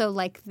I also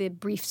like the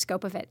brief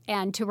scope of it.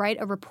 And to write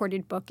a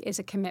reported book is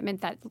a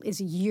commitment that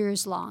is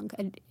years long,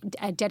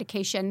 a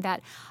dedication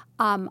that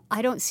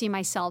I don't see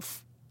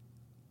myself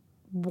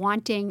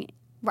wanting.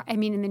 I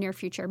mean, in the near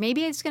future.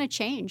 Maybe it's going to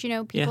change.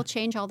 People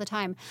change all the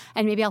time.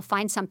 And maybe I'll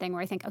find something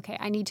where I think, okay,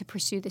 I need to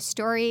pursue this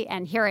story,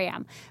 and here I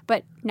am.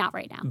 But not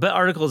right now. But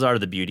articles are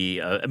the beauty.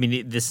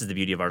 This is the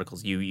beauty of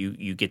articles.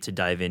 You get to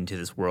dive into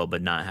this world,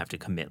 but not have to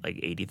commit like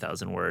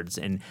 80,000 words.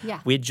 And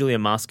we had Julia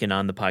Moskin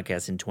on the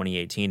podcast in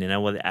 2018, and I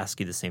want to ask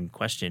you the same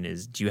question: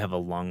 do you have a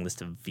long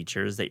list of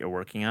features that you're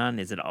working on?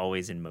 Is it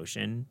always in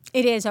motion?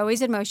 It is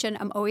always in motion.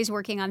 I'm always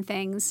working on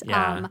things.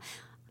 Yeah.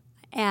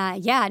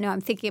 I'm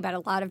thinking about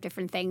a lot of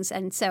different things.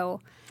 And so...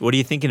 What are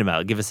you thinking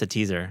about? Give us a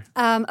teaser.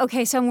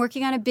 Okay, so I'm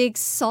working on a big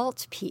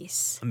salt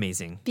piece.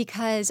 Amazing.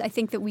 Because I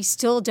think that we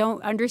still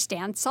don't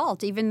understand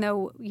salt, even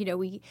though,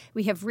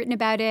 we have written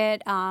about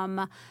it.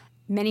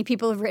 Many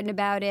people have written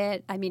about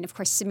it. I mean, of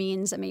course,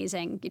 Samin's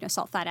amazing.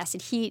 Salt, fat,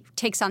 acid, heat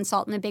takes on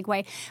salt in a big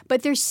way.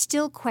 But there's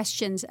still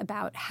questions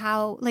about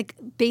how, like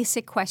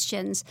basic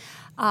questions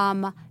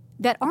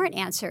that aren't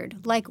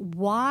answered. Like,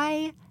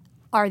 why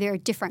are there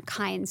different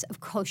kinds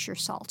of kosher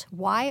salt?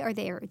 Why are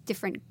there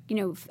different,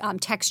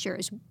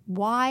 textures?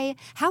 Why?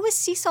 How is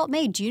sea salt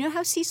made? Do you know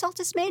how sea salt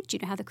is made? Do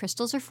you know how the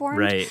crystals are formed?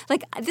 Right.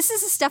 Like, this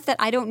is the stuff that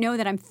I don't know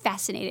that I'm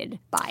fascinated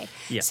by.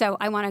 Yeah. So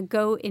I want to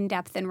go in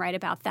depth and write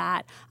about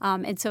that.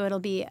 And so it'll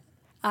be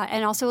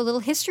and also a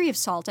little history of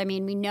salt. I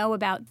mean, we know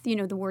about,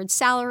 the word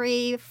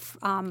salary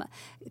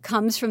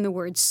comes from the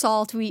word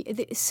salt.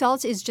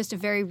 Salt is just a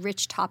very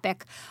rich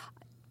topic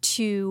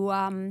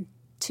to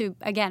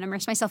again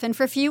immerse myself in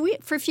for a few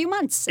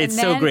months. It's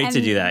so great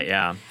to do that,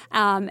 yeah.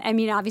 I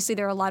mean, obviously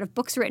there are a lot of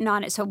books written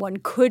on it, so one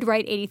could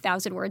write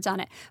 80,000 words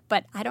on it,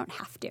 but I don't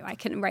have to. I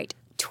can write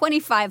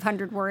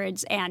 2,500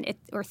 words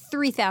or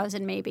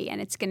 3,000 maybe, and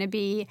it's going to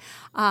be.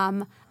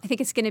 I think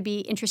it's going to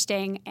be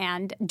interesting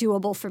and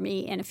doable for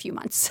me in a few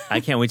months. I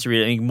can't wait to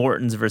read it. I mean,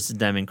 Morton's versus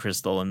Diamond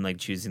Crystal, and like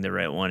choosing the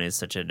right one is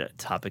such a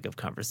topic of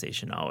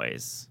conversation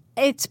always.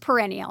 It's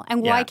perennial.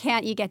 And why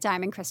can't you get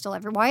Diamond Crystal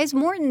ever? Why does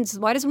Morton's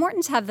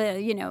have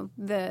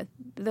the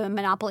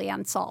monopoly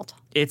on salt?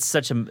 It's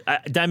such a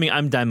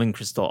I'm Diamond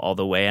Crystal all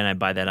the way, and I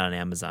buy that on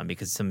Amazon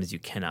because sometimes you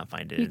cannot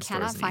find it in stores. You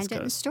cannot find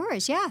it in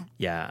stores, yeah.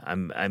 Yeah,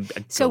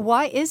 So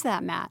why is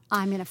that, Matt?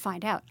 I'm going to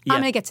find out. Yeah. I'm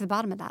going to get to the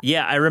bottom of that.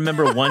 Yeah, I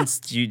remember once.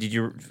 Do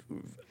you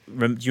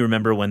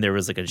remember when there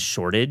was like a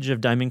shortage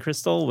of Diamond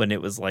Crystal, when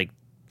it was like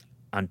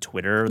on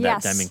Twitter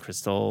that Diamond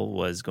Crystal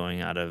was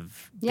going out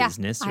of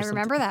business? I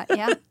remember that.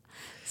 Yeah.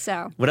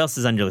 So, what else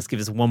is on your list? Give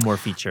us one more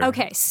feature.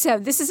 Okay, so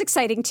this is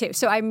exciting too.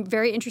 So I'm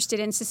very interested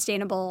in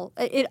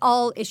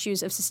all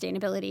issues of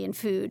sustainability in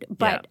food,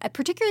 but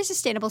particularly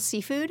sustainable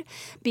seafood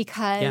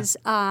because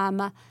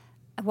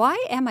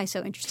why am I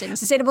so interested in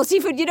sustainable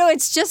seafood?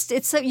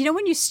 It's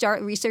when you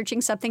start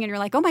researching something and you're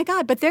like, oh my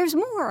God, but there's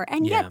more,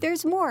 and yet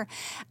there's more.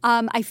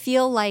 I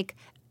feel like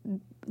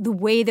the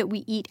way that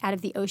we eat out of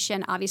the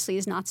ocean obviously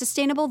is not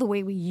sustainable. The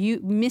way we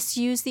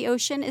misuse the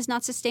ocean is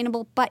not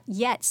sustainable. But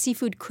yet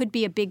seafood could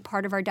be a big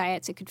part of our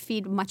diets. It could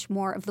feed much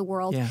more of the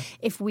world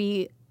if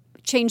we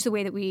change the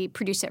way that we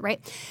produce it, right?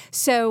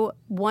 So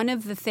one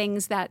of the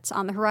things that's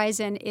on the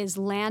horizon is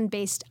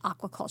land-based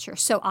aquaculture.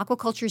 So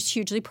aquaculture is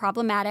hugely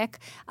problematic,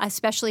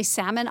 especially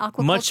salmon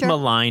aquaculture. Much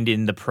maligned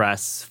in the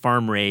press.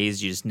 Farm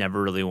raised, you just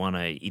never really want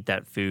to eat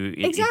that food,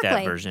 eat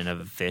that version of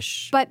a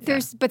fish. But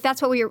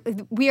that's what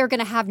we are going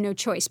to have no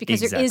choice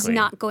because there is Exactly.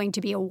 not going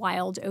to be a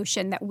wild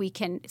ocean that we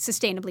can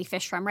sustainably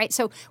fish from, right?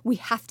 So we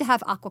have to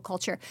have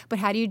aquaculture. But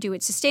how do you do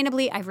it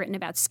sustainably? I've written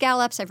about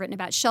scallops, I've written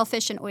about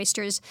shellfish and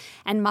oysters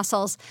and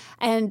mussels,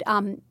 and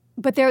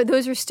but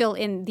those are still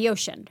in the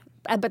ocean.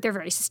 But they're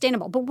very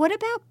sustainable. But what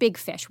about big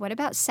fish? What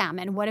about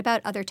salmon? What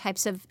about other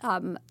types of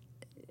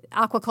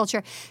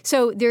aquaculture?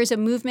 So there's a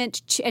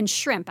movement, and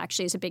shrimp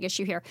actually is a big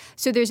issue here.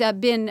 So there's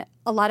been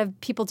a lot of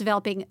people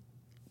developing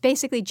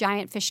basically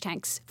giant fish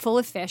tanks full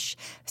of fish.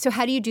 So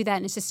how do you do that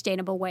in a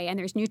sustainable way? And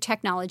there's new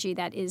technology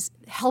that is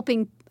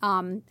helping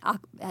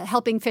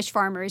fish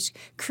farmers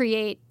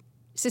create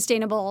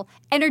sustainable,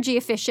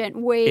 energy-efficient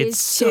ways It's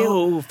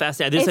so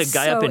fascinating. There's a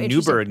guy up in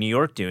interesting. Newburgh, New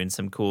York, doing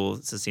some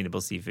cool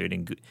sustainable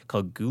seafood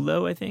called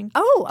Gulo, I think.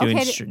 Oh,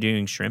 okay.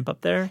 Doing shrimp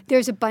up there.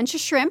 There's a bunch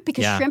of shrimp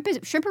because Yeah.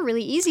 shrimp are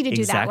really easy to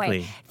do that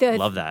way.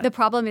 Love that. The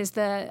problem is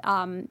the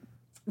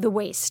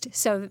waste.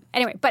 So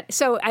anyway,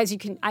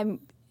 I'm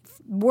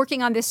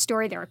working on this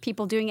story. There are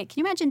people doing it.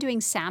 Can you imagine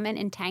doing salmon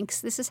in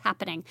tanks? This is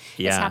happening.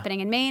 Yeah. It's happening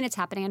in Maine. It's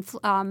happening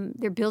in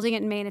they're building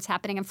it in Maine. It's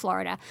happening in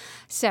Florida.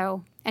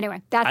 So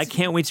anyway, I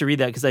can't wait to read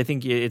that because I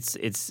think it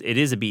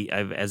is a beat.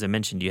 As I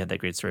mentioned, you had that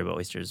great story about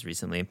oysters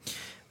recently.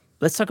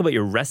 Let's talk about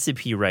your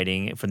recipe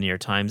writing for the New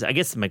York Times. I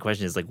guess my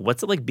question is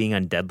what's it like being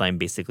on deadline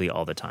basically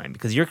all the time?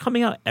 Because you're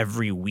coming out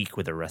every week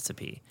with a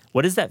recipe.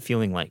 What is that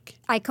feeling like?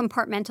 I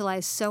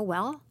compartmentalize so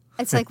well.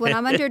 It's like when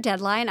I'm under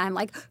deadline, I'm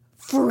like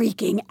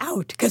freaking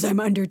out because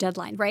I'm under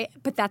deadline, right?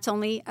 But that's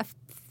only a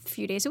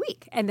few days a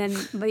week. And then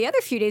the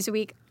other few days a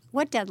week,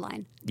 what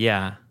deadline?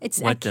 Yeah.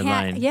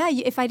 Deadline? Yeah,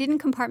 if I didn't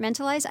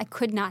compartmentalize, I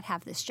could not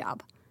have this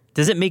job.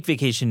 Does it make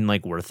vacation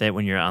worth it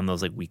when you're on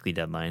those weekly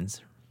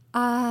deadlines?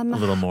 A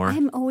little more.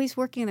 I'm always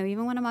working though.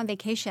 Even when I'm on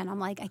vacation, I'm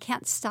like, I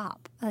can't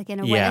stop. In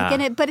a Yeah.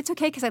 way, but it's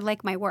okay because I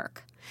like my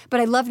work.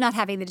 But I love not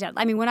having the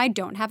deadline. I mean, when I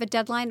don't have a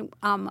deadline,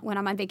 when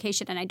I'm on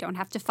vacation and I don't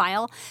have to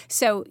file,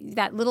 so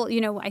that little,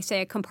 I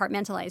say I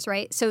compartmentalize,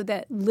 right? So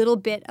the little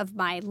bit of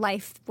my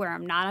life where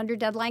I'm not under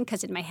deadline,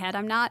 because in my head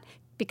I'm not,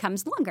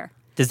 becomes longer.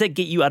 Does that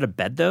get you out of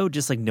bed, though?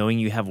 Just knowing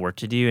you have work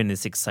to do and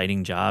this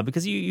exciting job?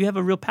 Because you have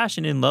a real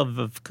passion and love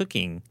of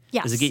cooking.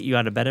 Yes. Does it get you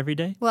out of bed every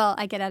day? Well,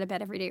 I get out of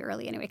bed every day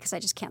early anyway because I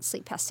just can't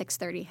sleep past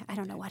 6:30. I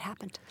don't know what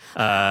happened.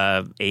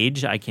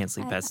 Age? I can't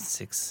sleep past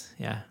 6.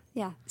 Yeah.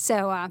 Yeah.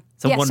 So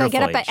It's a so I wonderful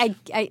get up. age.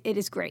 It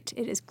is great.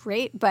 It is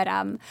great. But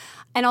and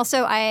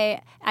also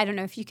I don't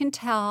know if you can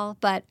tell,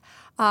 but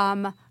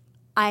I'm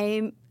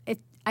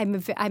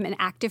an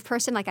active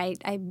person.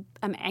 I'm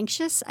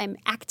anxious. I'm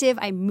active.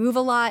 I move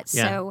a lot.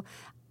 Yeah. So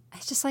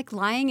it's just like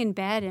lying in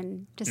bed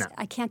and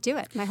I can't do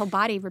it. My whole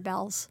body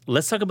rebels.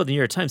 Let's talk about the New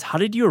York Times. How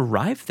did you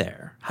arrive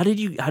there? How did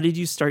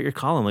you start your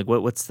column?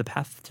 What's the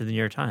path to the New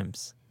York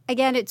Times?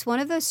 Again, it's one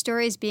of those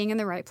stories, being in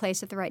the right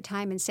place at the right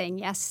time and saying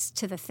yes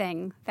to the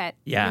thing that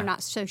you're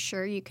not so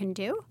sure you can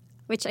do,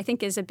 which I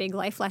think is a big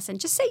life lesson.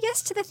 Just say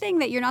yes to the thing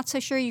that you're not so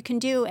sure you can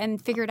do and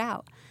figure it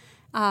out.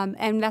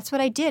 And that's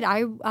what I did.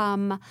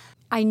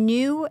 I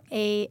knew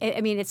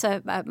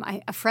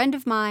a friend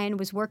of mine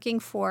was working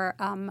for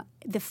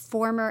the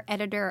former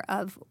editor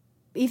of,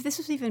 this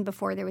was even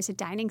before there was a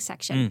dining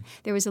section.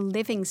 There was a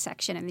living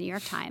section in the New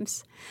York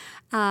Times.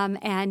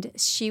 And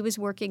she was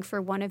working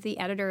for one of the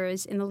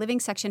editors in the living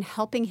section,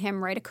 helping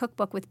him write a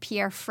cookbook with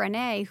Pierre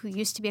Frenet, who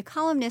used to be a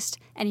columnist,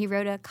 and he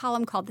wrote a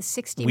column called The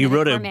 60 Minute We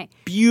wrote Gourmet. a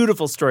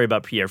beautiful story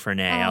about Pierre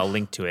Frenet. I'll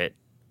link to it.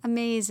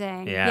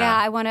 Amazing. Yeah.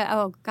 I want to,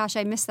 oh gosh,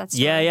 I missed that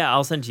story. Yeah,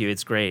 I'll send to you.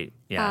 It's great.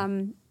 Yeah.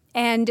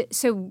 And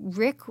so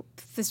Rick,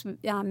 this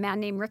man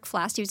named Rick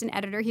Flast, he was an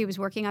editor. He was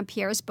working on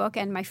Pierre's book,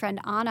 and my friend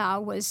Anna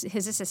was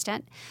his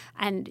assistant.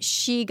 And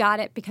she got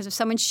it because of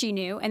someone she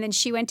knew. And then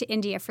she went to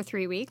India for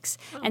 3 weeks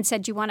and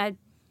said, do you want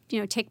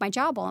to take my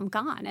job while I'm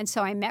gone? And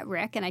so I met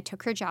Rick, and I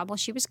took her job while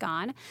she was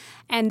gone.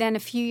 And then a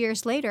few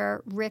years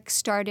later, Rick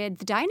started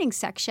the dining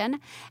section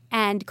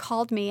and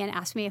called me and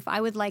asked me if I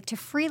would like to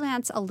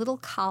freelance a little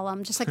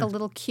column, just like a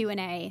little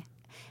Q&A.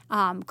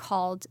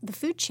 Called The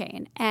Food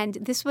Chain. And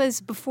this was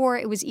before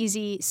it was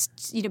easy,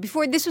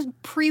 before this was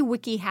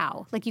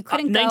pre-WikiHow. You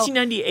couldn't go.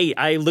 1998,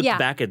 I looked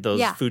back at those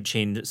Yeah. food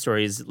chain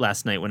stories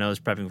last night when I was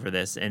prepping for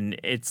this, and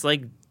it's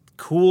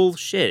cool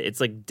shit.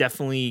 It's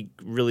definitely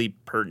really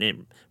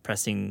pertinent,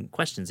 pressing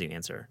questions you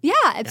answer.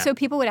 Yeah. So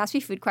people would ask me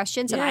food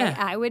questions, and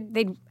Yeah.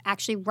 they'd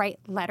actually write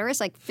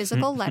letters,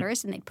 physical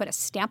letters, and they'd put a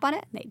stamp on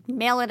it, and they'd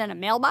mail it in a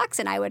mailbox,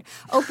 and I would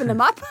open them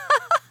up.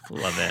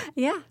 Love it.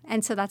 Yeah.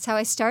 And so that's how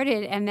I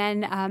started. And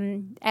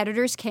then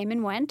editors came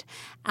and went.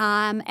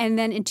 And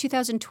then in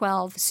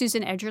 2012,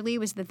 Susan Edgerly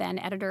was the then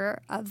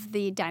editor of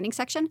the dining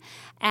section,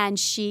 and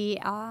she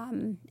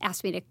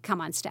asked me to come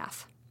on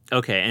staff.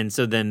 Okay, and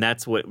so then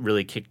that's what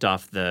really kicked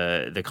off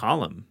the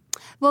column.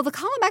 Well, the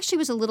column actually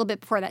was a little bit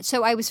before that.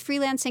 So I was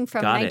freelancing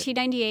from Got it.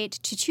 1998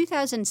 to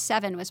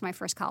 2007 was my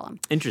first column.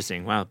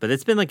 Interesting. Wow. But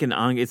it's been like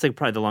it's like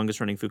probably the longest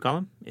running food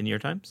column in New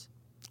York Times.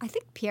 I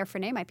think Pierre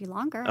Fernet might be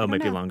longer. Oh, I don't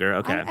might be know. longer.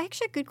 Okay.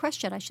 Actually, a good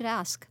question. I should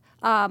ask.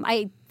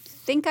 I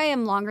think I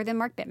am longer than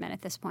Mark Bittman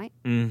at this point.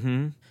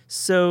 Mm-hmm.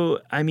 So,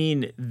 I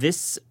mean,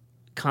 this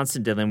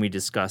constant deadline we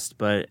discussed,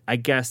 but I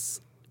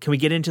guess, can we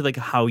get into like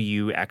how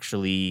you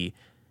actually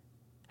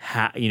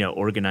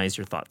organize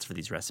your thoughts for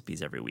these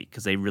recipes every week?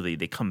 Because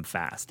they come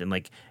fast. And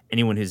like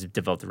anyone who's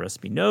developed a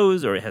recipe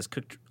knows or has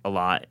cooked a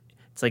lot,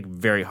 it's like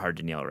very hard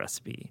to nail a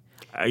recipe.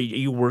 Are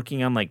you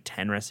working on like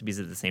 10 recipes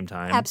at the same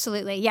time?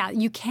 Absolutely. Yeah.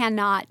 You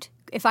cannot.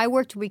 If I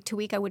worked week to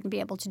week, I wouldn't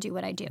be able to do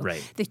what I do.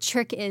 Right. The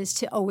trick is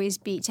to always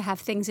to have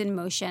things in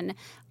motion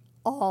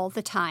all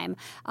the time.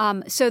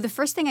 So the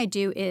first thing I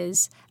do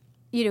is,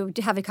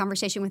 to have a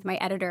conversation with my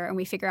editor and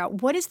we figure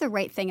out what is the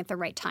right thing at the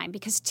right time,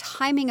 because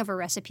timing of a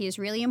recipe is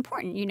really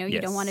important. You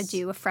don't want to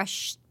do a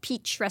fresh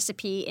peach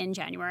recipe in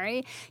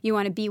January. You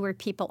want to be where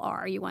people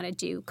are. You want to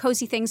do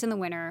cozy things in the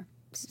winter,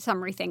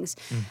 summery things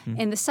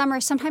in the summer.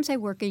 Sometimes I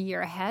work a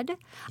year ahead.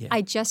 Yeah.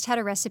 I just had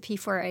a recipe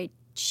for a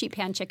sheet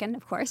pan chicken,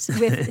 of course,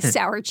 with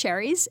sour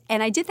cherries.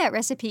 And I did that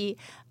recipe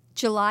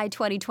July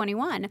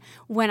 2021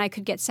 when I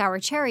could get sour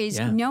cherries,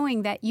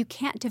 knowing that you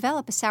can't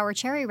develop a sour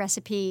cherry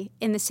recipe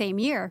in the same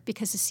year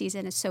because the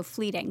season is so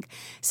fleeting.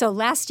 So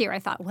last year I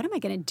thought, what am I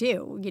going to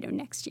do,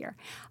 next year?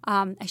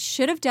 I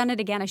should have done it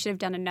again. I should have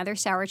done another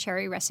sour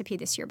cherry recipe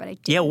this year, but I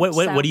didn't. Yeah,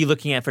 what are you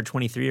looking at for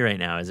 23 right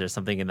now? Is there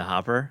something in the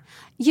hopper?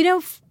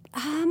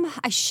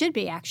 I should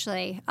be,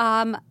 actually.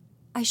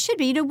 I should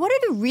be. What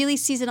are the really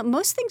seasonal?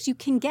 Most things you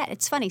can get.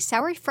 It's funny.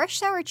 Fresh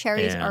sour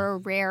cherries are a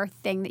rare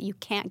thing that you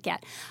can't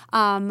get.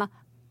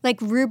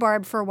 Like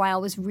rhubarb for a while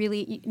was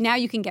really. Now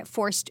you can get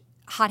forced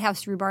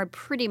hothouse rhubarb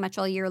pretty much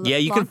all year long. Yeah,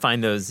 you can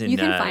find those in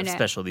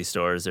specialty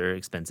stores or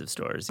expensive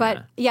stores.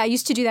 But I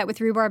used to do that with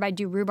rhubarb. I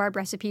do rhubarb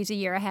recipes a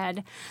year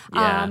ahead.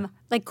 Yeah.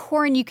 Like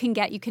corn, you can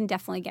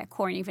definitely get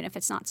corn, even if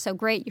it's not so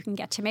great. You can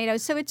get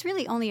tomatoes. So it's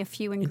really only a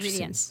few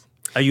ingredients.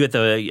 Are you at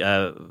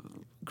the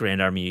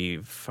Grand Army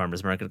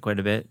Farmers Market quite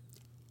a bit?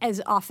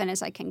 As often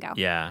as I can go.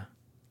 Yeah.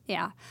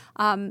 Yeah.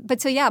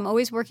 But I'm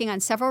always working on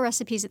several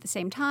recipes at the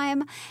same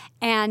time.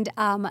 And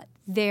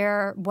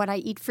they're what I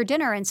eat for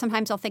dinner. And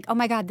sometimes I'll think, oh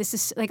my God, this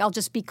is like, I'll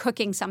just be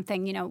cooking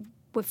something,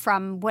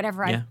 from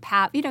whatever I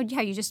have.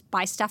 How you just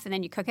buy stuff and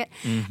then you cook it.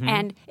 Mm-hmm.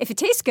 And if it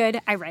tastes good,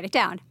 I write it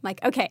down. I'm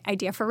like, okay,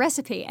 idea for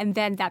recipe. And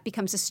then that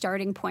becomes a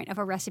starting point of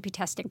a recipe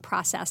testing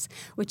process,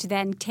 which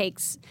then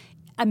takes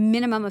a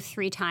minimum of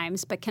 3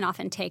 times, but can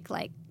often take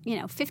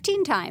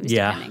 15 times.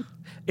 Depending.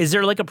 Is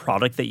there like a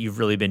product that you've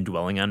really been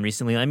dwelling on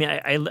recently? I mean,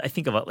 I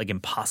think about like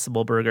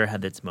Impossible Burger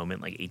had its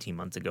moment like 18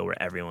 months ago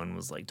where everyone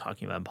was like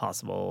talking about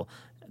Impossible,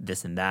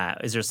 this and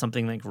that. Is there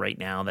something like right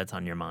now that's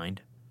on your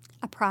mind?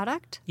 A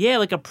product? Yeah,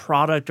 like a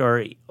product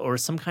or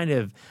some kind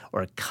of,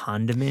 or a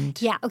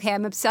condiment. Yeah, okay,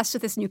 I'm obsessed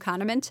with this new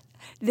condiment.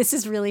 This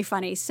is really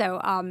funny.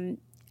 So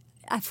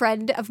a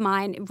friend of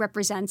mine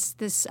represents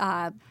this,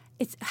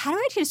 how do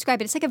I describe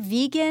it? It's like a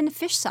vegan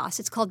fish sauce.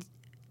 It's called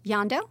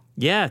Yondo.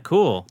 Yeah,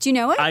 cool. Do you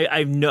know it?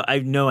 I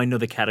know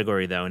the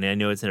category though, and I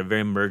know it's in a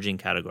very emerging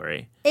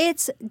category.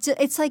 It's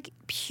like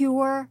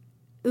pure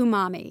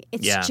umami.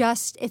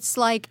 It's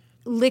like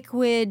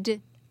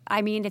liquid.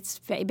 I mean, it's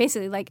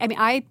basically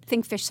I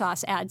think fish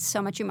sauce adds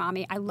so much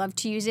umami. I love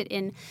to use it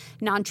in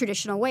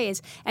non-traditional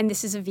ways, and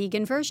this is a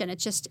vegan version.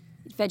 It's just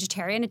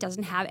vegetarian. It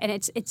doesn't have, and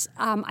it's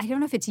I don't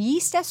know if it's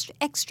yeast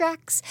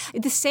extracts,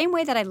 the same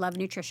way that I love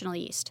nutritional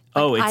yeast.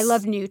 I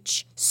love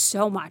Nooch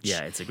so much.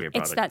 Yeah, it's a great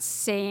product. It's that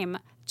same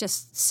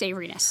just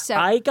savoriness. So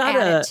I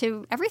add it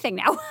to everything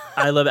now.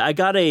 I love it. I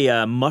got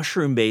a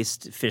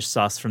mushroom-based fish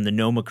sauce from the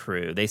Noma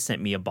crew. They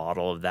sent me a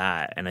bottle of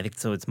that, and I think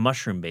so. It's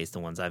mushroom-based, the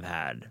ones I've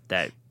had.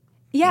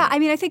 Yeah, I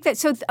mean, I think that,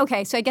 so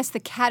I guess the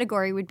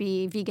category would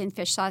be vegan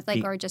fish sauce,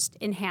 or just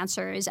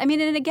enhancers. I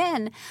mean, and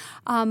again,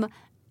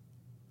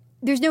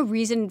 there's no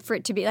reason for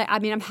it to be,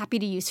 I'm happy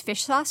to use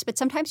fish sauce, but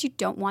sometimes you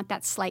don't want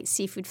that slight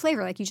seafood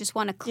flavor. Like, you just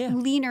want a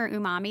cleaner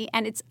umami,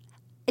 and it's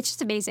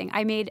just amazing.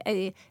 I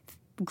made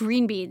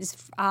green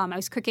beans. I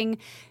was cooking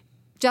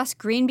just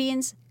green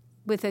beans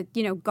with a,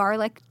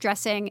 garlic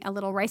dressing, a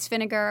little rice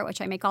vinegar,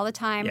 which I make all the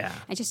time. Yeah.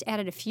 I just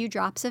added a few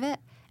drops of it.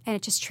 And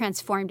it just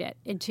transformed it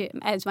into,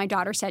 as my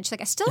daughter said, she's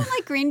like, I still don't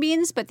like green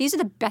beans, but these are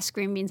the best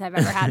green beans I've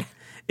ever had.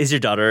 Is your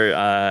daughter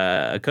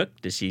a cook?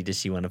 Does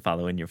she want to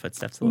follow in your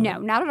footsteps a little bit?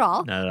 No, not at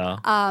all. Not at all.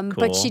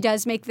 Cool. But she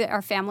does make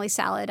our family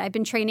salad. I've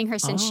been training her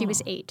since she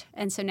was 8.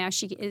 And so now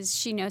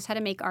she knows how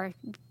to make our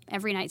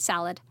every night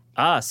salad.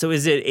 So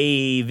is it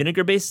a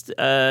vinegar-based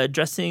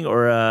dressing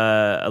or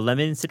a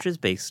lemon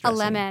citrus-based dressing? A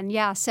lemon,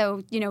 yeah.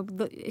 So,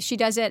 she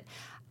does it.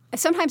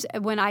 Sometimes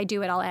when I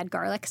do it, I'll add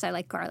garlic because I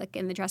like garlic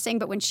in the dressing.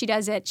 But when she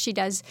does it, she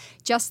does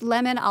just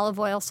lemon, olive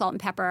oil, salt, and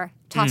pepper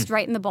tossed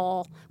right in the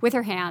bowl with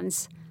her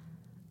hands,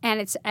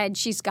 and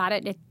she's got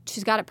it.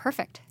 She's got it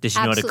perfect. Does she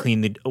know how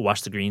to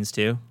wash the greens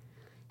too?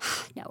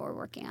 No, we're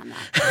working on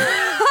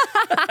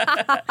that.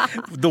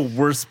 The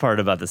worst part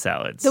about the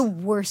salads. The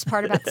worst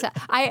part about the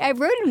salad. I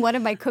wrote in one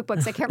of my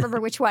cookbooks, I can't remember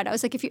which one. I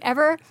was like, if you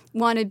ever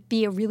want to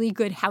be a really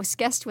good house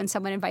guest when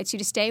someone invites you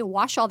to stay,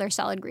 wash all their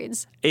salad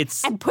greens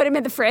and put them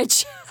in the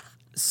fridge.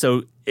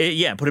 So,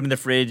 put them in the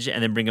fridge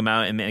and then bring them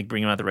out and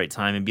bring them out at the right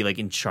time and be like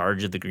in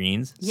charge of the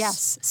greens.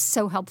 Yes,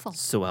 so helpful.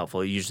 So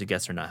helpful. Usually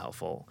guests are not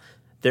helpful.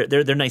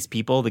 They're nice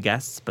people, the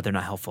guests, but they're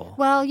not helpful.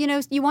 Well,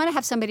 you want to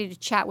have somebody to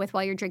chat with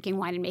while you're drinking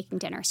wine and making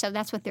dinner. So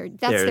that's their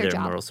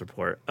job. Moral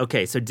support.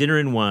 Okay, so dinner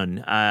in one.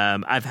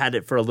 I've had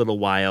it for a little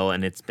while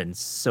and it's been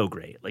so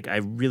great. Like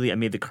I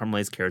made the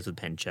caramelized carrots with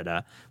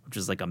pancetta, which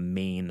was like a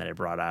main that I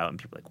brought out, and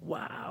people were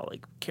like, wow,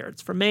 like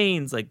carrots for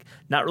mains. Like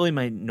not really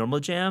my normal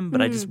jam,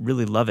 but I just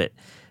really love it.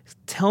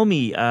 Tell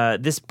me,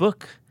 this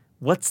book,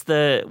 what's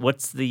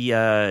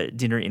the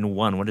dinner in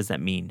one? What does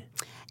that mean?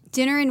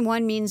 Dinner in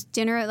one means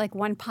dinner like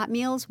one pot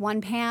meals, one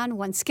pan,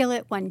 one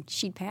skillet, one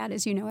sheet pan,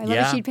 as you know. I love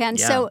a sheet pan.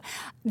 Yeah. So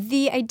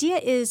the idea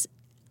is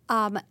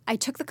I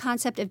took the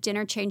concept of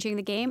dinner changing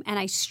the game and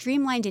I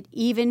streamlined it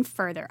even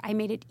further. I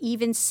made it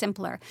even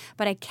simpler,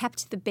 but I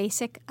kept the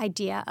basic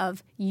idea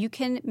of you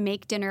can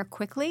make dinner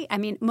quickly. I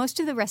mean, most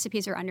of the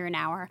recipes are under an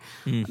hour.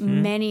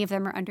 Mm-hmm. Many of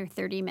them are under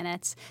 30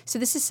 minutes. So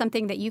this is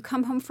something that you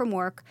come home from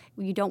work,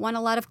 you don't want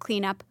a lot of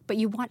cleanup, but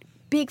you want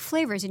big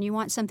flavors and you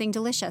want something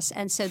delicious.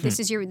 And so this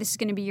is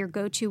going to be your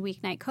go-to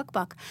weeknight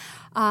cookbook.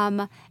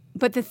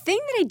 But the thing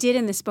that I did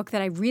in this book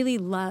that I really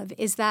love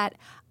is that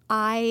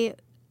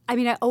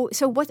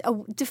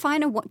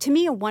define to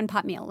me a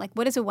one-pot meal. Like,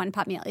 what is a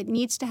one-pot meal? It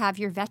needs to have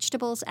your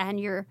vegetables and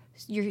your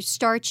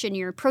starch and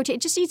your protein.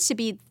 It just needs to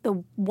be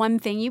the one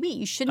thing you eat.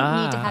 You shouldn't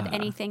need to have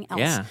anything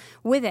else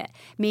with it.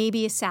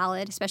 Maybe a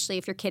salad, especially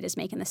if your kid is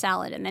making the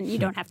salad, and then you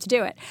don't have to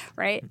do it,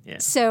 right? Yeah.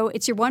 So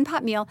it's your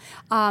one-pot meal.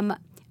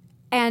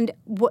 And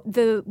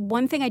the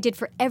one thing I did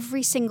for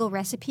every single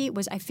recipe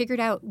was I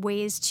figured out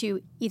ways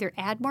to either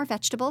add more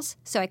vegetables,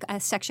 so a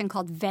section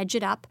called Veg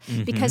It Up,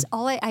 because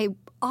I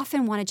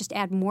often want to just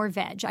add more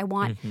veg. I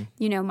want,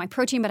 my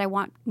protein, but I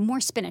want more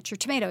spinach or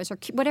tomatoes or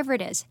whatever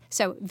it is.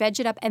 So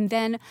Veg It Up, and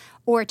then,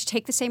 or to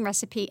take the same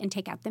recipe and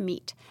take out the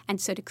meat. And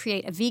so to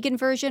create a vegan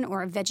version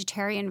or a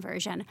vegetarian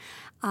version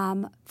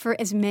for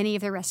as many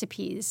of the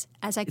recipes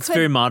as I could. It's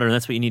very modern.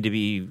 That's what you need to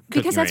be cooking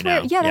because that's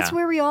right where, now. That's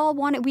where we all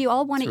want it. We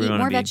all want to eat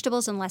more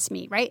vegetables and less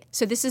meat, right?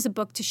 So this is a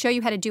book to show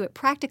you how to do it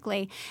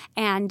practically,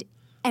 and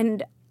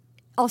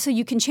also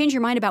you can change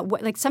your mind about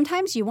what, like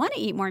sometimes you want to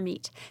eat more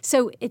meat.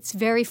 So it's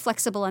very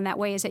flexible in that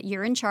way, is that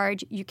you're in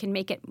charge. You can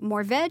make it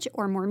more veg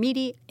or more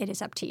meaty. It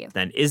is up to you.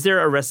 Then is there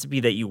a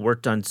recipe that you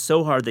worked on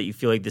so hard that you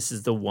feel like this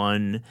is the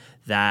one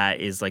that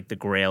is like the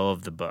grail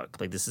of the book?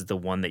 Like this is the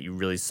one that you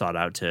really sought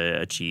out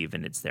to achieve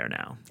and it's there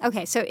now?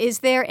 Okay, so is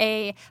there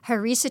a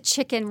harissa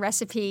chicken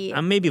recipe?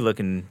 I'm maybe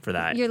looking for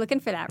that. You're looking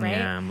for that, right?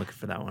 Yeah, I'm looking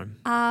for that one.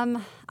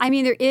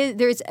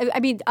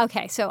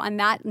 Okay, so on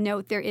that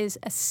note, there is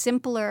a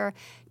simpler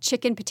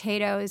chicken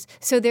potatoes.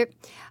 So there,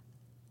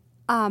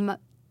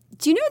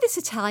 do you know this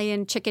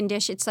Italian chicken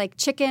dish? It's like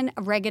chicken,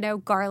 oregano,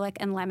 garlic,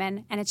 and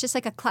lemon, and it's just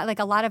like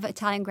a lot of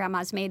Italian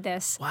grandmas made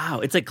this.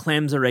 Wow, it's like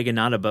clams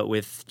oreganata, but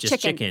with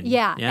just chicken.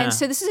 Yeah, and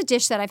so this is a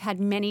dish that I've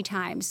had many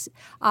times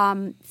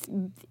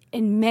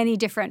in many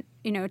different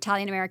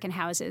Italian American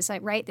houses.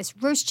 Like, right, this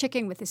roast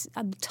chicken with this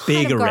a ton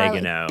big of garlic,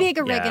 oregano, big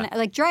oregano,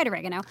 like dried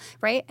oregano,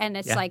 right, and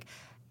it's like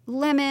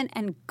lemon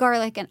and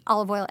garlic and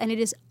olive oil, and it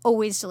is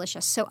always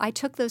delicious. So I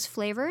took those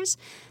flavors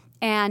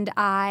and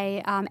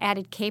I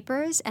added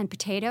capers and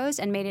potatoes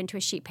and made it into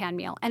a sheet pan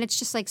meal. And it's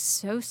just like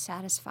so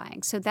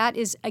satisfying. So that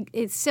is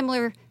a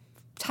similar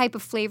type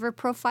of flavor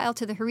profile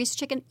to the harissa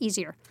chicken,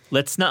 easier.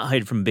 Let's not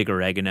hide from big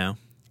oregano.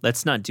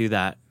 Let's not do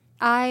that.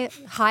 I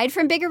hide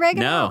from big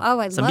oregano? No. Oh,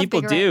 I Some love people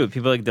big do. oregano.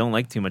 People don't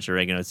like too much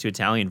oregano. It's too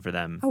Italian for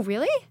them. Oh,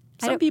 really?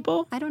 Some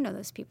people. I don't know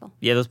those people.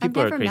 Yeah, those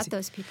people are crazy. I've never met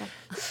those people.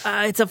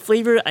 It's a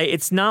flavor.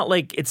 It's not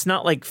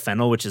like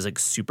fennel, which is like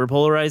super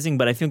polarizing,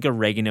 but I think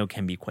oregano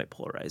can be quite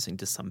polarizing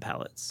to some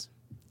palates.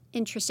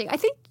 Interesting. I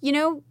think,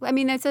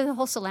 that's a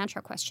whole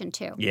cilantro question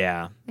too.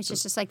 Yeah. It's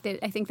just like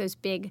I think those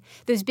big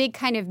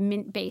kind of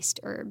mint-based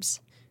herbs.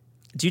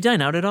 Do you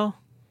dine out at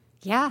all?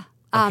 Yeah,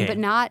 Okay. but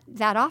not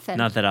that often.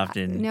 Not that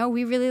often. No,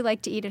 we really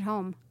like to eat at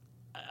home.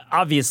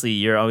 Obviously,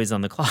 you're always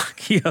on the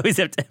clock. You always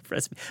have to have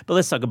recipe. But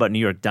let's talk about New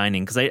York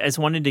dining, because I just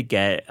wanted to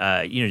get,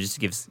 just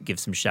to give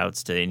some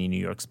shouts to any New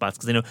York spots,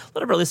 because I know a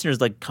lot of our listeners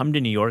come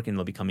to New York and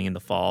they'll be coming in the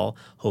fall,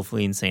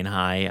 hopefully, and saying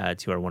hi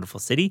to our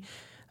wonderful city.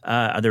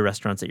 Are there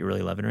restaurants that you're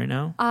really loving right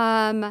now?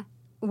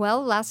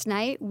 Well, last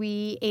night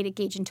we ate at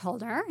Gage and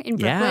Tollner in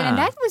Brooklyn, Yeah. and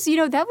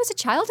that was a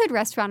childhood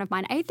restaurant of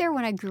mine. I ate there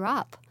when I grew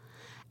up,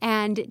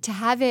 and to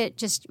have it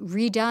just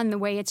redone the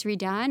way it's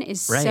redone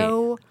is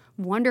so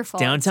wonderful.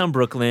 Downtown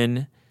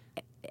Brooklyn.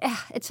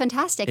 It's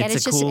fantastic, It's and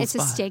it's a cool a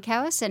spot.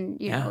 steakhouse, and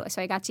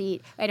so I got to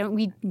eat.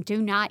 We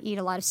do not eat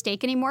a lot of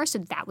steak anymore, so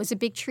that was a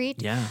big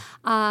treat. Yeah.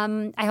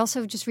 I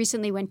also just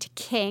recently went to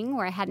King,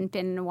 where I hadn't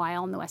been in a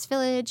while, in the West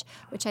Village,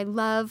 which I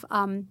love.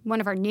 One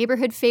of our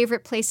neighborhood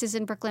favorite places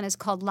in Brooklyn is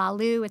called La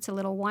Lu. It's a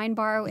little wine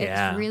bar.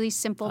 Yeah. It's really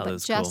simple, but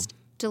Lalu's just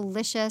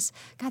delicious.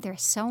 God, there are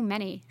so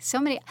many.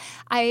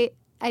 I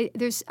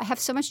have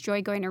so much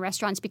joy going to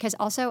restaurants because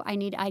also I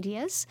need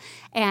ideas.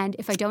 And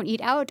if I don't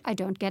eat out, I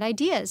don't get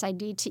ideas. I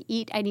need to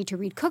eat. I need to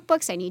read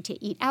cookbooks. I need to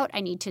eat out.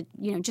 I need to,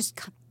 just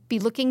be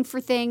looking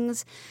for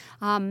things.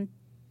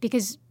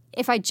 Because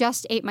if I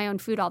just ate my own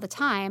food all the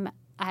time,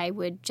 I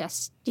would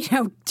just,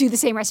 do the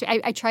same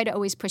recipe. I try to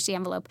always push the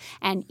envelope,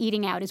 and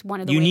eating out is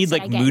one of the ways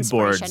that I get mood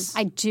inspiration. boards.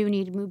 I do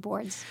need mood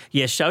boards.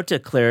 Yeah, shout to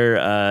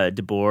Claire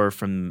DeBoer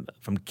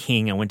from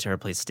King. I went to her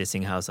place,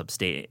 Stissing House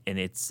upstate, and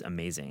it's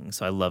amazing.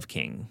 So I love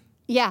King.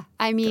 Yeah,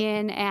 I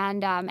mean,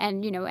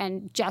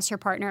 and Jess, her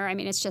partner. I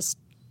mean, it's just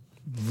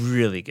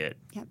really good.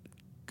 Yep.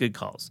 Good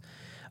calls.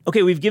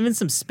 Okay, we've given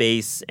some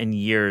space and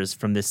years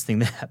from this thing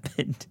that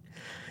happened.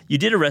 You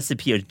did a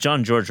recipe, a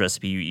John George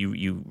recipe.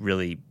 You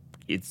really,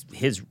 it's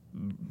his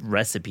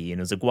recipe, and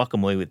it was a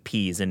guacamole with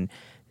peas. And,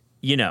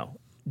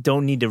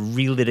 don't need to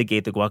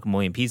relitigate the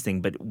guacamole and peas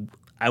thing, but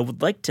I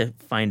would like to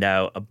find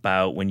out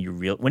about when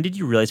did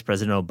you realize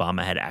President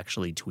Obama had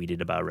actually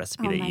tweeted about a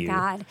recipe that you... Oh, my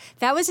God.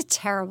 That was a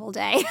terrible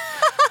day.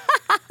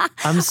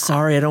 I'm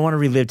sorry. I don't want to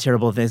relive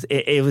terrible things.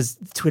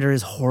 Twitter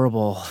is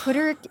horrible.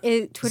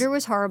 Twitter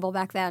was horrible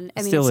back then.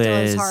 I mean, still it still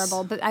is is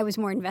horrible, but I was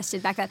more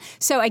invested back then.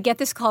 So I get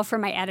this call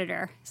from my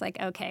editor. It's like,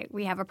 okay,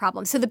 we have a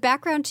problem. So the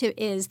background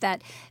to is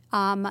that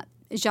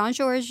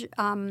Jean-Georges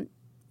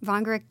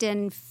von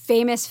Gerichten,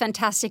 famous,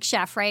 fantastic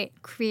chef, right,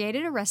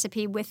 created a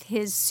recipe with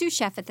his sous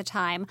chef at the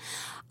time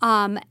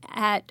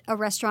at a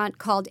restaurant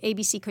called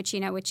ABC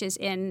Cochina, which is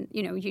in,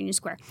 Union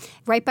Square,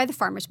 right by the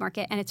farmer's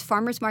market. And it's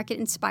farmer's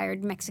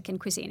market-inspired Mexican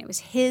cuisine. It was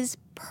his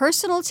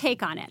personal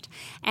take on it.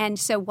 And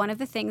so one of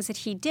the things that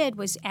he did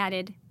was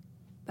added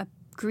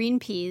green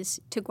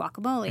peas to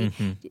guacamole.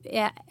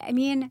 Mm-hmm. I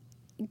mean,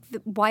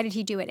 why did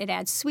he do it? It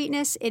adds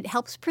sweetness. It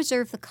helps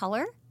preserve the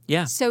color.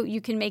 Yeah. So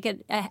you can make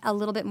it a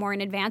little bit more in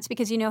advance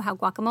because you know how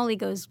guacamole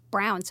goes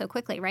brown so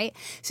quickly, right?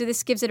 So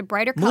this gives it a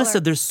brighter color. Melissa,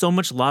 there's so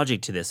much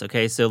logic to this,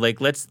 okay? So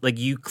let's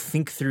you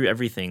think through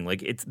everything.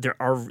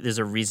 There's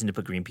a reason to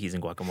put green peas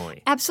in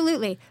guacamole.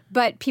 Absolutely.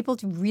 But people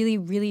really,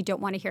 really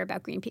don't want to hear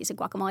about green peas and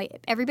guacamole.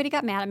 Everybody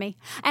got mad at me.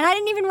 And I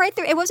didn't even write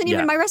it wasn't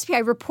even my recipe. I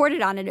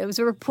reported on it. It was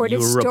a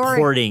reported story.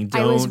 You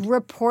were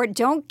reporting.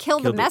 Don't kill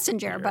the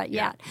messenger, but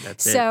yeah.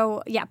 That's it.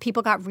 So yeah,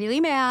 people got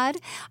really mad.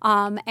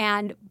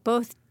 And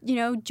both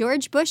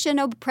George Bush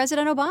and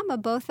President Obama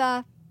both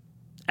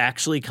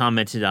actually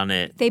commented on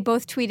it. They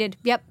both tweeted,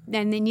 yep,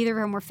 and neither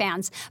of them were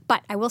fans.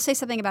 But I will say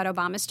something about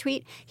Obama's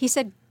tweet. He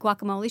said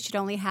guacamole should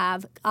only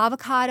have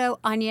avocado,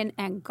 onion,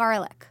 and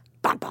garlic.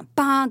 Bum, bum,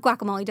 bum.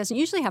 Guacamole doesn't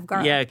usually have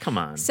garlic. Yeah, come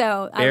on.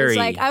 So I was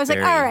like,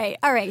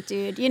 all right,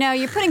 dude.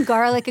 You're putting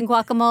garlic in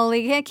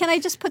guacamole. Can I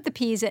just put the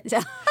peas in?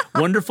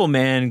 Wonderful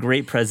man,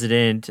 great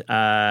president.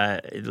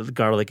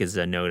 Garlic is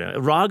a no-no.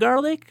 Raw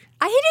garlic?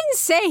 He didn't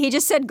say. He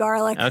just said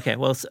garlic. Okay,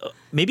 well,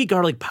 maybe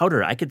garlic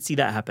powder. I could see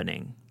that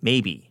happening.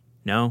 Maybe.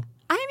 No?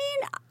 I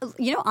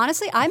mean,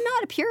 honestly, I'm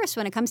not a purist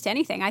when it comes to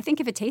anything. I think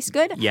if it tastes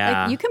good,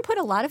 you can put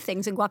a lot of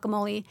things in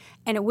guacamole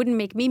and it wouldn't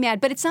make me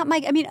mad. But it's not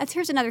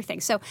here's another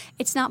thing. So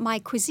it's not my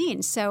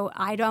cuisine. So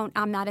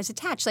I'm not as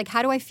attached. Like,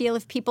 how do I feel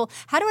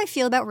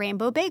about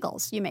rainbow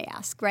bagels, you may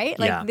ask, right?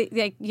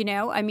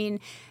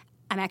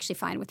 I'm actually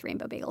fine with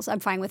rainbow bagels.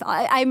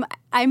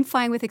 I'm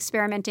fine with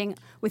experimenting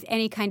with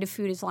any kind of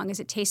food as long as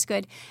it tastes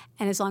good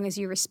and as long as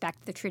you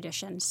respect the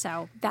tradition.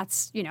 So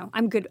that's,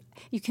 I'm good.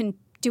 You can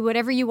do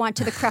whatever you want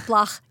to the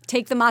kreplach,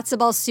 take the matzo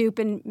ball soup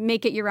and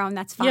make it your own.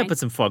 That's fine. Yeah, put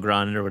some foie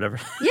gras in it or whatever.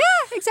 Yeah,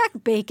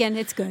 exactly. Bacon.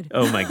 It's good.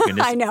 Oh, my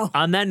goodness. I know.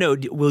 On that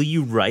note, will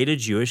you write a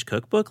Jewish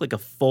cookbook, like a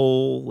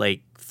full,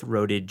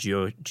 throated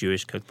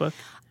Jewish cookbook?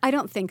 I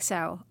don't think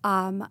so.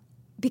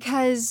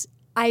 Because,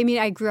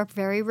 I grew up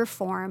very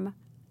Reform.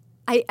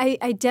 I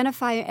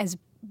identify as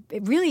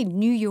really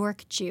New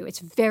York Jew. It's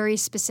very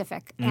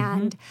specific. Mm-hmm.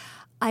 And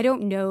I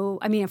don't know.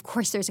 Of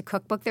course, there's a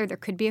cookbook there. There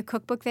could be a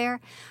cookbook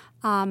there.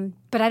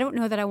 But I don't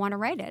know that I want to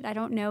write it. I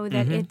don't know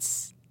that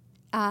it's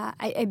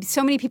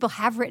so many people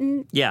have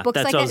written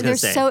books like that.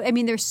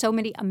 There's so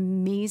many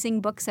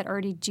amazing books that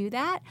already do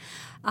that.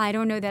 I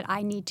don't know that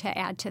I need to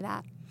add to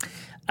that.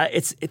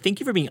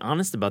 Thank you for being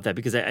honest about that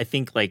because I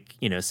think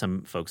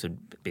some folks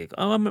would be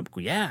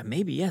like,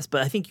 maybe yes,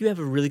 but I think you have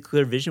a really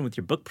clear vision with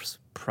your book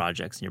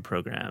projects and your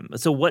program.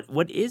 So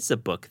what is a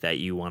book that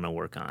you want to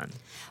work on?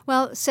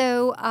 Well,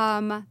 so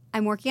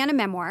I'm working on a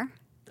memoir.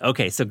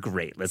 Okay, so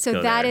great. Let's go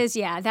there.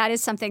 So that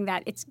is something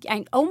that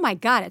oh my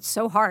God, it's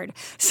so hard.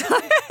 So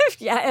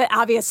yeah,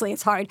 obviously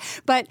it's hard,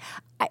 but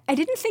I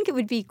didn't think it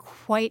would be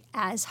quite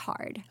as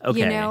hard,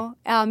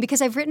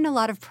 because I've written a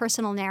lot of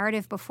personal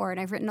narrative before and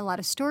I've written a lot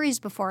of stories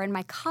before and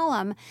my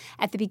column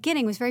at the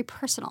beginning was very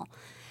personal.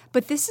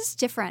 But this is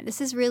different.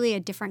 This is really a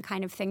different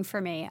kind of thing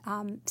for me.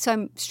 So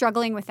I'm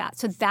struggling with that.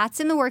 So that's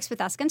in the works, but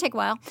that's going to take a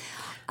while.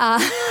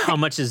 How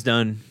much is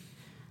done?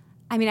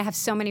 I have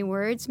so many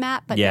words,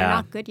 Matt, but they're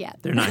not good yet.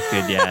 They're not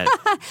good yet.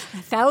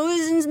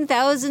 Thousands and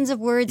thousands of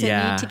words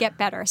that need to get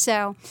better.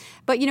 So,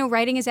 but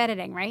writing is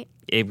editing, right?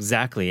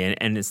 Exactly.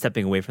 And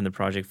stepping away from the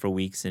project for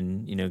weeks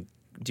and,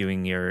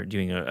 doing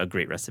a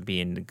great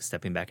recipe and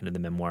stepping back into the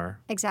memoir.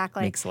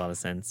 Exactly. Makes a lot of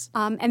sense.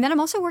 And then I'm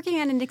also working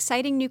on an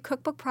exciting new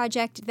cookbook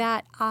project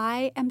that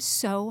I am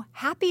so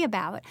happy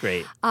about.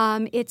 Great.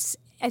 It's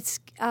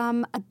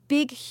a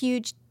big,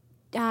 huge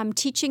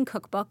teaching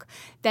cookbook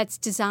that's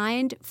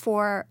designed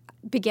for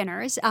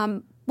beginners.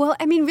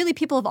 Really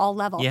people of all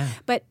levels. Yeah.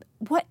 But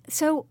what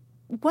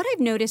I've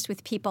noticed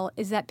with people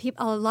is that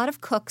a lot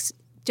of cooks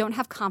don't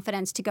have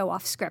confidence to go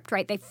off script,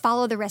 right? They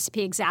follow the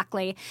recipe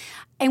exactly.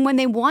 And when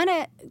they want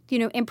to,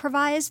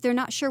 improvise, they're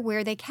not sure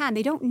where they can.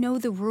 They don't know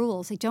the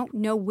rules. They don't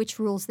know which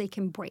rules they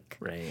can break.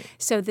 Right.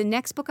 So the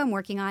next book I'm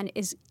working on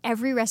is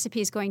every recipe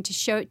is going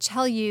to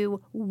tell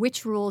you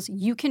which rules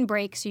you can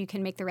break so you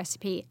can make the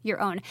recipe your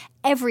own.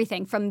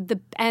 Everything from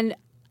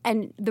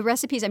and the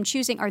recipes I'm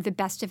choosing are the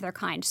best of their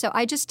kind. So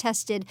I just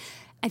tested,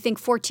 I think,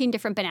 14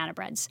 different banana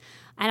breads.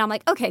 And I'm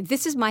like, okay,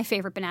 this is my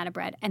favorite banana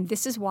bread, and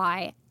this is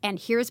why, and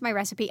here's my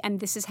recipe, and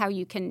this is how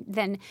you can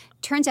then,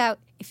 turns out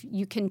if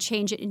you can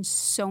change it in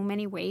so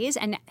many ways,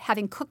 and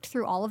having cooked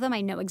through all of them,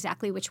 I know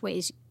exactly which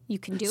ways you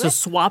can do it. So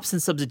swaps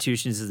and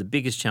substitutions is the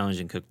biggest challenge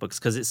in cookbooks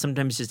because it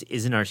sometimes just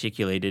isn't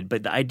articulated.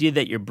 But the idea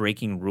that you're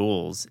breaking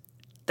rules,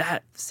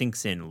 that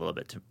sinks in a little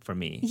bit for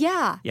me.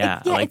 Yeah.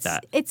 I like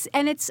that. It's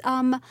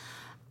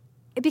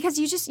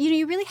because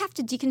you really have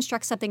to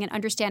deconstruct something and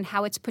understand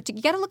how it's put together.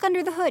 You got to look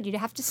under the hood. You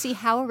have to see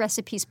how a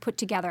recipe's put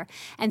together.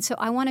 And so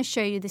I want to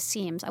show you the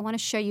seams. I want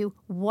to show you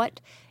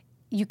what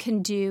you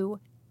can do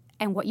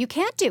and what you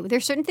can't do.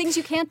 There's certain things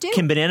you can't do.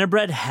 Can banana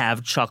bread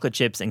have chocolate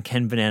chips and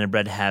can banana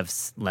bread have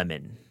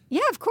lemon?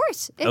 Yeah, of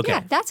course. Okay.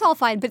 Yeah, that's all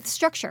fine. But the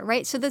structure,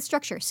 right? So the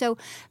structure. So,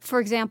 for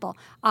example,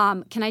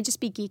 can I just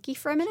be geeky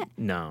for a minute?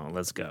 No,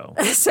 let's go.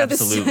 So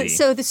Absolutely.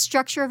 So the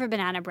structure of a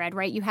banana bread,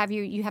 right? You have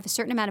a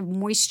certain amount of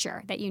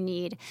moisture that you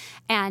need,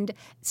 and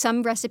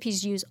some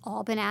recipes use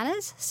all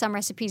bananas. Some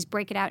recipes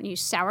break it out and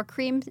use sour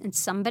cream in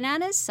some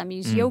bananas. Some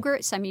use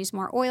yogurt. Some use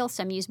more oil.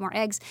 Some use more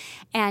eggs,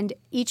 and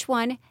each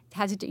one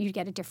you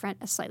get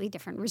a slightly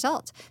different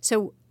result.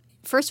 So.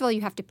 First of all, you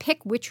have to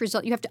pick which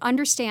result. You have to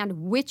understand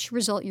which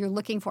result you're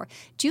looking for.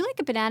 Do you like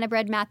a banana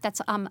bread, Matt,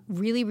 that's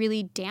really,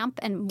 really damp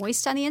and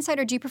moist on the inside,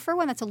 or do you prefer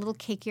one that's a little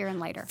cakier and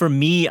lighter? For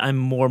me, I'm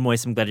more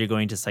moist. I'm glad you're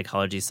going to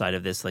psychology side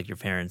of this, like your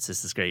parents.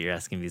 This is great. You're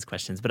asking these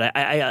questions. But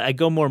I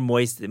go more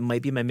moist. It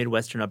might be my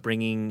Midwestern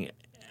upbringing.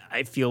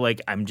 I feel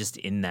like I'm just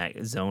in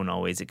that zone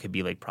always. It could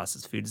be like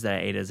processed foods that I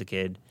ate as a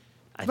kid.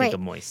 I think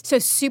I'm moist. So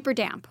super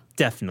damp.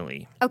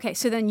 Definitely. Okay,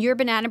 so then your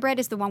banana bread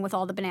is the one with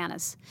all the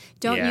bananas.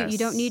 Yes. You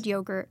don't need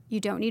yogurt. You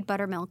don't need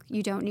buttermilk.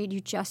 You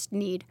just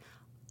need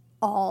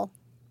all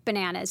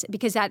bananas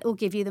because that will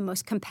give you the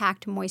most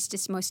compact,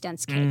 moistest, most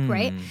dense cake,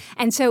 right?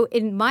 And so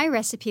in my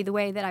recipe, the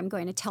way that I'm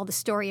going to tell the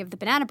story of the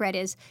banana bread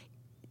is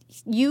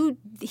you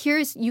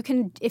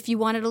can, if you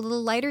want it a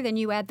little lighter, then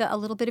you add a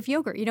little bit of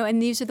yogurt,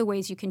 and these are the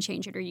ways you can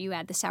change it, or you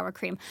add the sour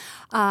cream.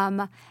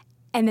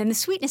 And then the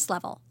sweetness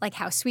level, like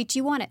how sweet do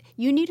you want it?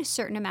 You need a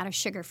certain amount of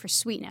sugar for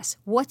sweetness.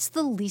 What's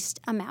the least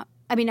amount?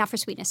 I mean, not for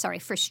sweetness, sorry,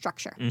 for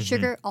structure. Mm-hmm.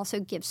 Sugar also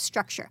gives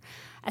structure,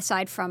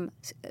 aside from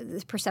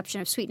the perception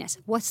of sweetness.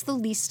 What's the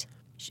least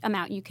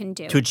amount you can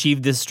do? To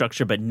achieve this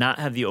structure, but not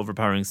have the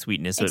overpowering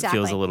sweetness, so Exactly. It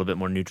feels a little bit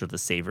more neutral to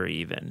savory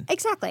even.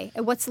 Exactly.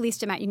 What's the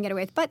least amount you can get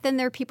away with? But then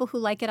there are people who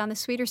like it on the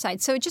sweeter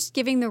side. So just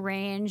giving the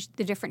range,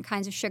 the different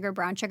kinds of sugar,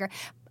 brown sugar.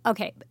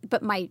 Okay,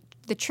 but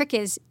the trick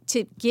is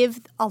to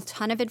give a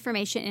ton of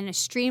information in a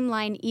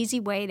streamlined, easy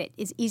way that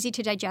is easy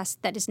to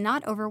digest, that is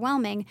not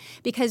overwhelming,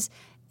 because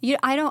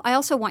I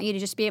also want you to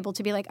just be able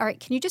to be like, all right,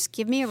 can you just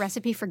give me a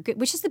recipe for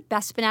which is the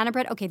best banana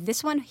bread? Okay,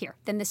 this one here.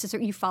 Then this is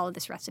you follow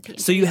this recipe.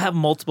 So you have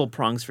multiple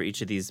prongs for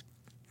each of these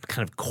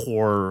kind of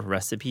core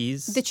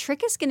recipes. The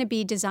trick is going to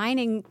be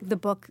designing the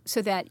book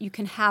so that you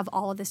can have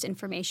all of this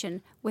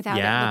information without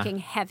it looking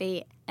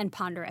heavy and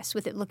ponderous,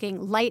 with it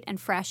looking light and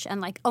fresh and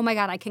like, oh my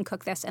God, I can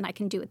cook this and I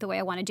can do it the way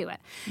I want to do it.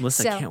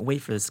 Melissa, I can't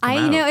wait for this to come out.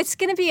 I know it's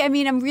going to be. I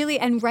mean,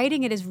 and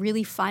writing it is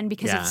really fun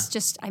because it's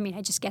just. I mean,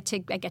 I get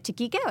to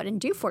geek out and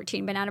do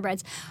 14 banana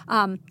breads.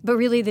 But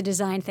really, the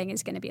design thing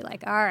is going to be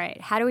like, all right,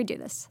 how do we do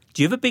this?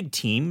 Do you have a big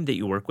team that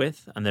you work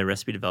with on the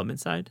recipe development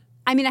side?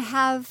 I mean,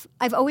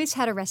 I've always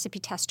had a recipe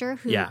tester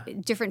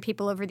different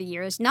people over the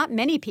years. Not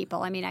many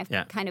people. I mean,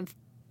 I've kind of,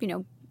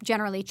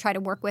 generally try to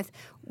work with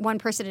one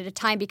person at a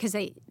time because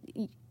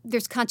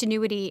there's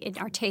continuity in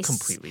our tastes.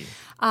 Completely.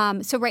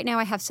 So right now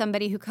I have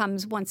somebody who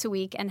comes once a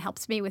week and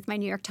helps me with my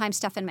New York Times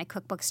stuff and my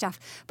cookbook stuff.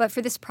 But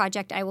for this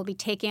project, I will be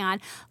taking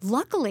on.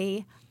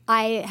 Luckily,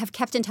 I have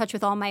kept in touch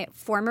with all my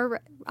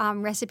former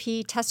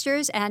recipe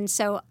testers, and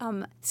so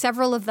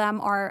several of them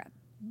are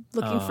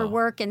looking for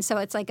work, and so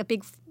it's like a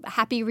big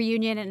happy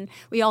reunion, and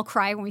we all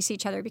cry when we see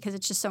each other because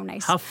it's just so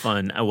nice. How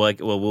fun!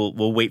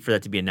 We'll wait for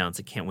that to be announced.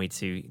 I can't wait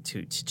to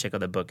check out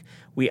the book.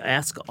 We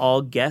ask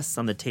all guests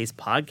on the Taste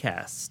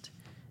Podcast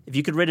if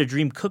you could write a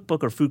dream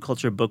cookbook or food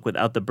culture book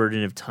without the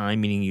burden of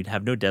time, meaning you'd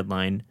have no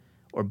deadline,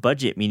 or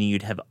budget, meaning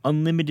you'd have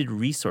unlimited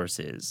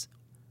resources.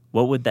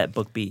 What would that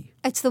book be?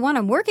 It's the one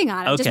I'm working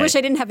on. I just wish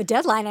I didn't have a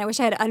deadline. I wish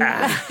I had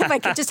if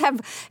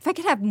I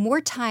could have more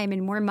time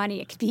and more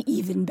money, it could be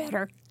even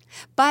better.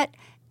 But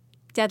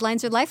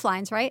deadlines are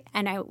lifelines, right?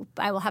 And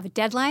I will have a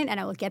deadline, and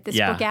I will get this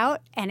book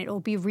out, and it will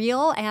be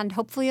real, and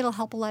hopefully it'll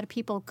help a lot of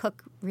people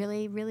cook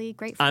really, really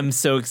great food. I'm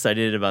so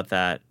excited about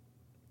that.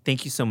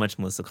 Thank you so much,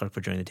 Melissa Clark,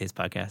 for joining the Taste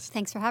Podcast.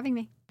 Thanks for having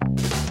me.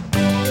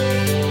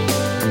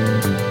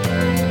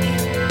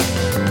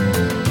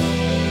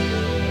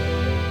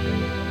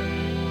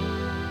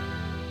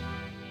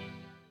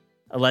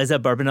 Eliza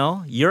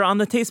Barbanel, you're on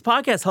the Taste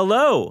Podcast.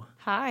 Hello.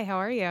 Hi, how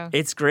are you?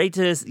 It's great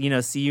to,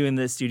 see you in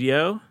the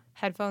studio.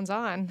 Headphones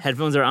on.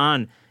 Headphones are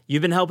on.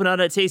 You've been helping out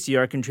at Taste.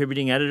 You're a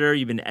contributing editor.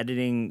 You've been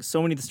editing so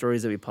many of the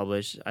stories that we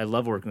publish. I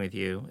love working with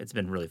you. It's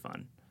been really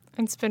fun.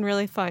 It's been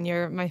really fun.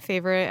 You're my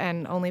favorite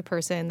and only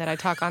person that I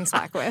talk on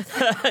Slack with.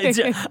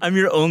 I'm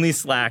your only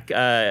Slack.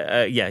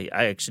 I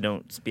actually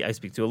don't speak. I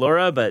speak to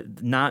Alora,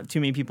 but not too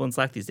many people in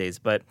Slack these days.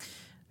 But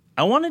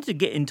I wanted to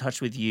get in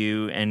touch with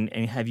you and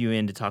have you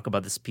in to talk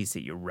about this piece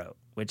that you wrote,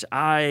 which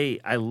I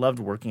loved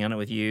working on it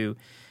with you.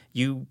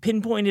 You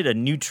pinpointed a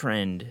new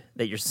trend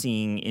that you're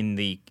seeing in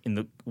the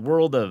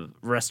world of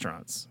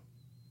restaurants.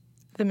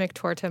 The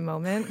McTorta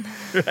moment.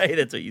 Right,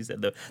 that's what you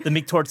said, though. The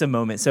McTorta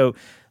moment. So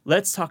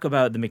let's talk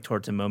about the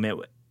McTorta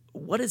moment.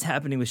 What is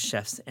happening with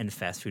chefs and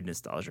fast food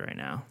nostalgia right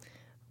now?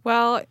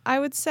 Well, I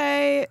would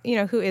say,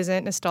 who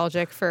isn't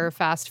nostalgic for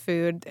fast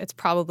food? It's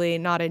probably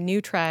not a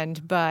new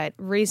trend, but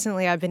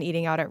recently I've been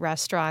eating out at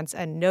restaurants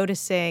and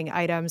noticing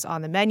items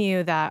on the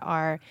menu that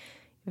are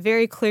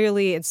very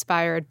clearly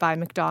inspired by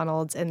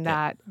McDonald's in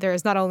that there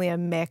is not only a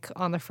Mick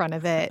on the front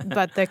of it,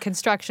 but the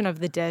construction of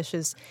the dish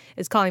is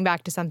calling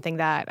back to something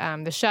that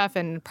the chef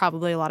and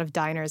probably a lot of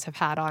diners have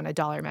had on a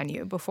dollar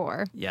menu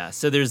before. Yeah,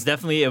 so there's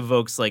definitely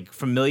evokes like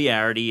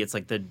familiarity. It's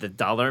like the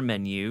dollar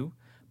menu.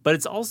 But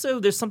it's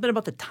also, there's something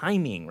about the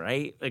timing,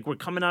 right? Like we're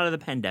coming out of the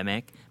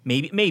pandemic.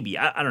 Maybe.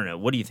 I don't know.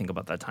 What do you think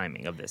about the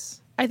timing of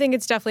this? I think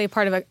it's definitely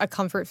part of a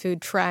comfort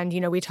food trend.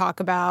 We talk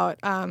about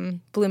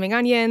blooming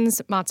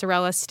onions,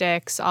 mozzarella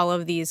sticks, all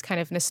of these kind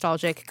of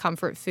nostalgic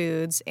comfort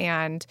foods.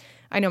 And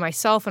I know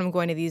myself when I'm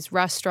going to these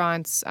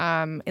restaurants,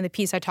 in the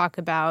piece I talk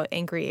about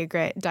Angry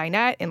Egret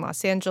Dinette in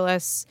Los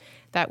Angeles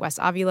that Wes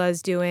Avila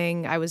is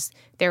doing. I was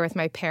there with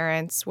my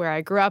parents where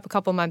I grew up a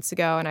couple months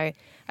ago, and I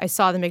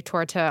saw the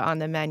McTorta on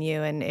the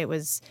menu, and it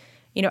was,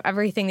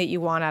 everything that you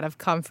want out of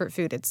comfort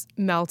food. It's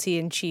melty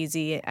and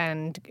cheesy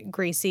and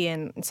greasy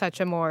and such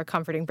a more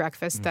comforting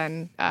breakfast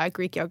than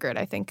Greek yogurt,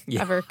 I think,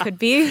 ever could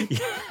be.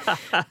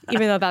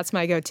 Even though that's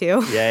my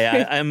go-to.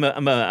 Yeah. I'm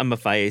a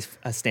Faye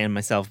stan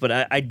myself, but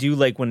I do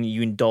like when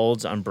you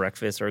indulge on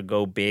breakfast or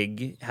go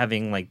big,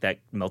 having like that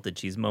melted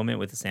cheese moment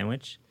with a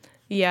sandwich.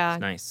 Yeah,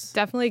 it's nice.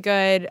 Definitely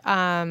good.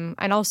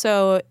 And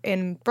also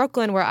in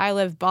Brooklyn, where I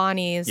live,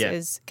 Bonnie's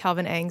is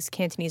Calvin Eng's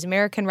Cantonese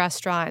American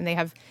restaurant, and they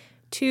have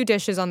 2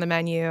 dishes on the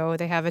menu.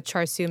 They have a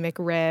char siu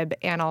McRib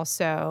and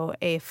also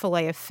a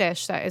fillet of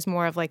fish that is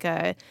more of like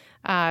a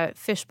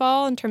fish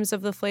ball in terms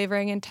of the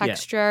flavoring and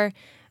texture.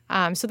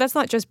 Yeah. So that's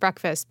not just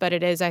breakfast, but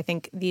it is, I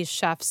think, these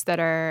chefs that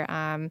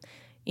are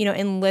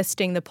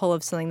enlisting the pull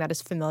of something that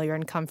is familiar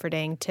and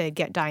comforting to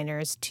get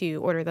diners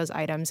to order those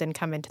items and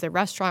come into the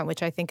restaurant,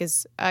 which I think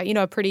is,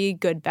 a pretty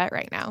good bet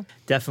right now.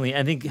 Definitely.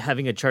 I think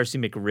having a char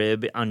siu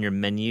McRib on your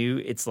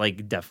menu, it's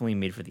like definitely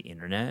made for the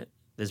internet.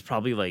 There's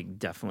probably like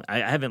definitely,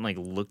 I haven't like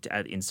looked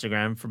at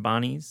Instagram for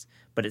Bonnie's,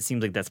 but it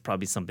seems like that's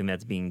probably something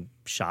that's being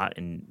shot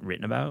and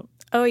written about.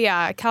 Oh,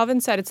 yeah.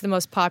 Calvin said it's the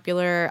most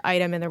popular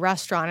item in the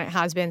restaurant. It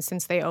has been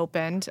since they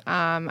opened.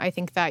 I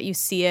think that you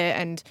see it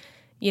and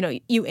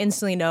you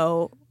instantly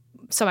know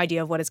some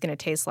idea of what it's going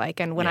to taste like.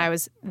 And when I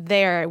was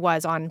there, it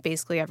was on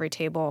basically every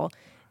table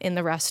in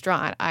the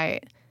restaurant.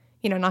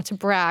 Not to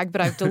brag, but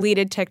I've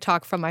deleted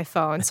TikTok from my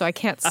phone, so I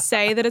can't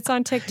say that it's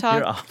on TikTok.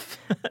 You're off.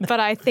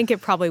 But I think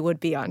it probably would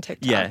be on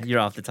TikTok. Yeah,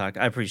 you're off the talk.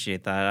 I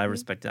appreciate that. I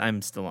respect it.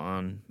 I'm still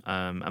on.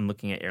 I'm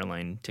looking at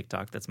airline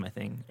TikTok. That's my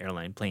thing.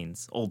 Airline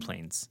planes. Old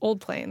planes. Old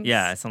planes.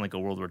 Yeah, I sound like a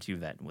World War II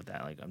vet with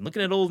that. Like, I'm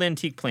looking at old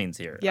antique planes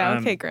here. Yeah,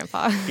 okay,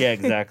 Grandpa. Yeah,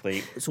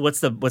 exactly. So what's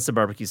the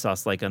barbecue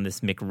sauce like on this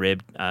McRib,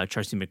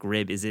 char siu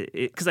McRib? Is it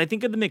because I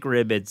think of the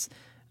McRib, it's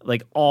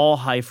like all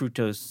high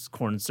fructose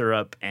corn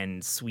syrup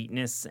and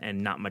sweetness and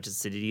not much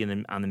acidity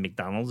on the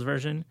McDonald's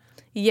version.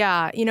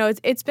 Yeah,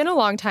 it's been a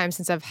long time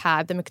since I've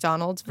had the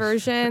McDonald's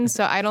version,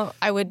 so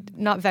I would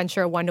not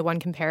venture a 1-to-1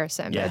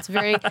 comparison. But it's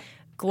very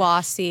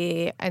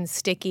glossy and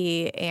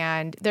sticky,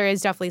 and there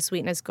is definitely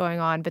sweetness going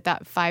on. But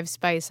that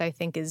 5-spice, I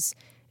think, is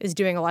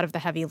doing a lot of the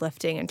heavy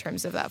lifting in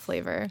terms of that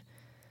flavor.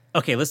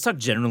 Okay, let's talk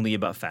generally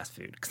about fast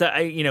food because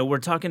we're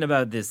talking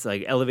about this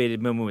like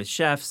elevated moment with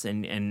chefs,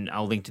 and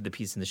I'll link to the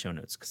piece in the show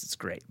notes because it's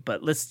great.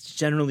 But let's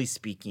generally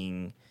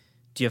speaking,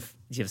 do you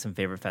have some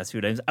favorite fast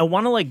food items? I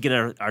want to like get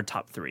our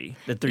top 3,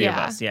 the 3 of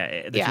us,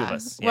 the 2 of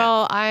us. Yeah.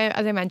 Well,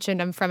 as I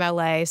mentioned, I'm from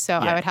LA, so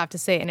I would have to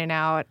say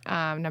In-N-Out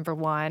number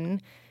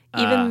 1,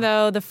 even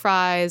though the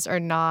fries are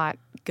not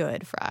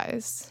good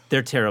fries.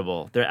 They're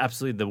terrible. They're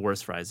absolutely the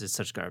worst fries. It's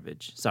such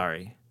garbage.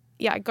 Sorry.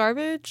 Yeah,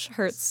 garbage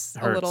hurts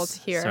a little to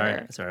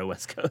hear. Sorry,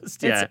 West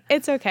Coast.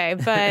 It's okay,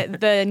 but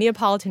the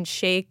Neapolitan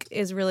shake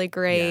is really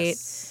great.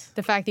 Yes.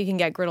 The fact that you can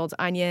get griddled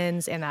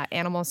onions and that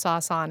animal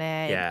sauce on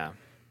it. Yeah.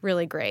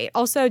 really great.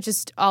 Also,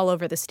 just all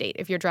over the state.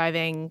 If you're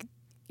driving,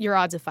 your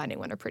odds of finding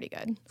one are pretty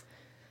good.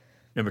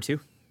 Number 2?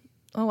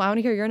 Oh, I want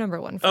to hear your number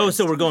 1 first. Oh,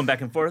 so we're going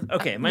back and forth?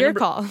 Okay. Your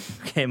call.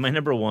 Okay, my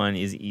number 1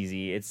 is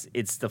easy.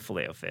 It's the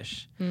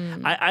Filet-O-Fish.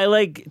 I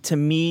like, to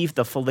me,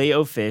 the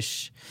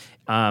Filet-O-Fish,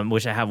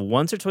 which I have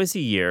once or twice a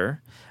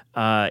year,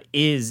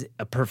 is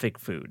a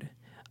perfect food.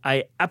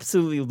 I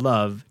absolutely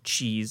love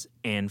cheese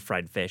and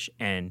fried fish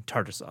and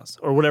tartar sauce,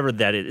 or whatever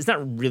that is. It's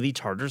not really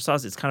tartar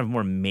sauce. It's kind of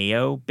more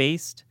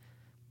mayo-based,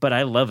 but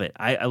I love it.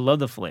 I love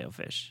the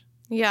Filet-O-Fish.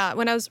 Yeah,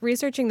 when I was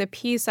researching the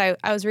piece, I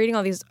was reading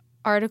all these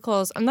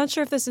articles. I'm not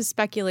sure if this is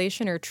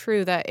speculation or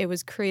true, that it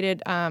was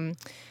created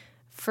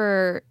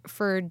for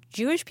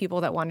Jewish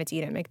people that wanted to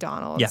eat at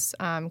McDonald's.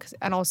 Yeah.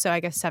 And also,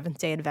 I guess,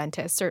 Seventh-day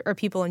Adventists or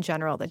people in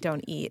general that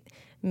don't eat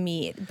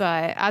meat.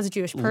 But as a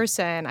Jewish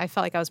person, I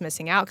felt like I was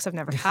missing out because I've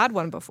never had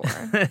one before.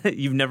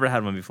 You've never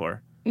had one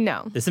before?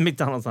 No. There's a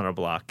McDonald's on our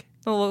block.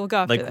 Well, we'll go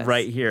after this. Like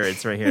right here.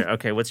 It's right here.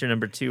 Okay, what's your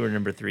number 2 or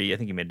number 3? I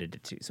think you made it to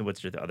 2. So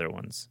what's your other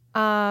ones?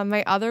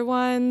 My other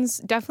ones,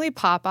 definitely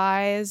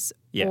Popeyes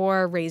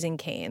or Raising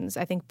Cane's.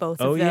 I think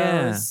both of those.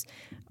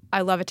 Yeah.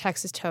 I love a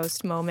Texas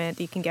toast moment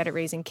that you can get at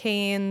Raising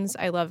Cane's.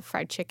 I love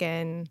fried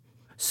chicken.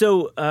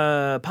 So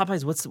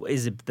Popeyes,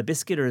 is it the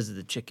biscuit or is it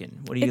the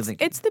chicken? What do you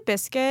think? It's the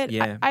biscuit.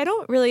 Yeah. I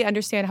don't really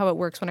understand how it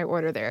works when I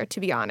order there, to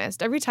be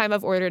honest. Every time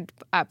I've ordered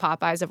at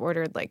Popeyes, I've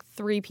ordered like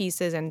 3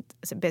 pieces and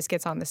some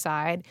biscuits on the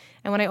side.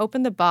 And when I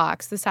open the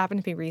box, this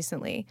happened to me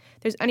recently,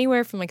 there's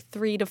anywhere from like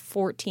 3 to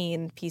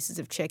 14 pieces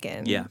of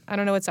chicken. Yeah. I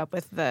don't know what's up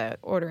with the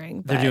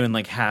ordering. They're doing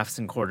like halves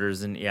and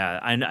quarters, and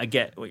I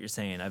get what you're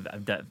saying.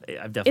 I've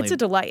definitely. It's a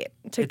delight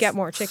to get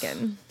more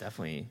chicken.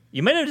 Definitely. They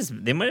might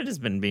have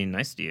just been being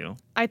nice to you.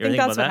 I think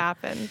that's what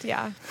happened,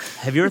 yeah.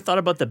 Have you ever thought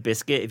about the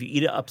biscuit? If you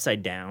eat it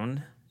upside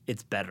down,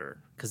 it's better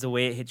because the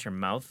way it hits your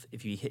mouth,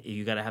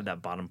 you got to have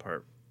that bottom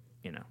part,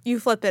 you know. You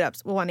flip it up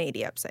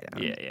 180 upside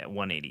down. Yeah,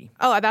 180.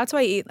 Oh, that's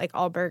why I eat like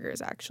all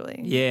burgers,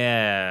 actually.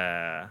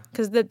 Yeah.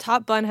 Because the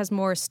top bun has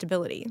more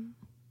stability.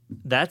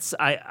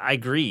 I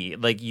agree.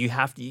 Like you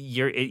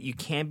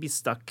can't be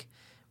stuck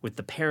with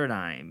the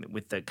paradigm,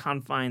 with the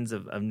confines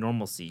of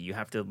normalcy. You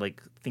have to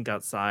like think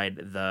outside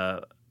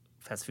the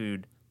fast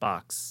food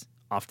box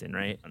often,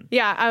 right?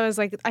 Yeah, I was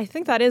like, I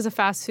think that is a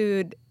fast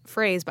food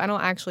phrase, but I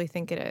don't actually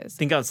think it is.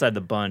 Think outside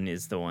the bun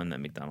is the one that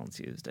McDonald's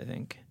used, I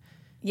think.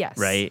 Yes.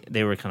 Right?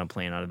 They were kind of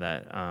playing out of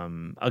that.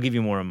 I'll give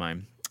you more of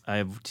mine. I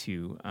have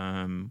 2.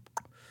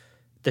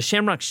 The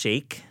Shamrock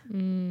Shake.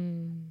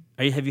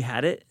 Have you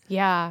had it?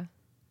 Yeah.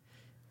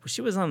 Wish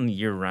it was on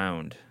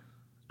year-round.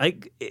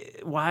 Like,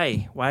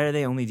 why? Why are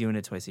they only doing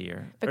it twice a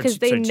year? Because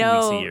they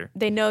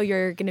know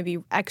you're going to be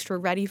extra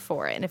ready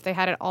for it. And if they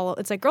had it all,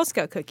 it's like Girl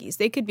Scout cookies.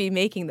 They could be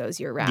making those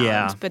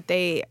year-round, but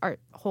they are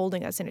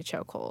holding us in a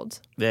chokehold.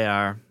 They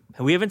are.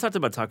 We haven't talked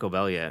about Taco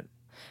Bell yet.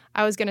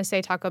 I was going to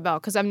say Taco Bell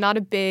because I'm not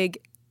a big...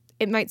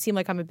 It might seem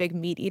like I'm a big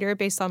meat eater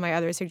based on my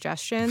other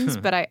suggestions,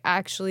 but I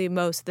actually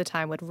most of the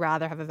time would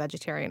rather have a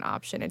vegetarian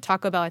option. And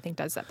Taco Bell, I think,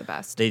 does that the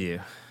best. They do.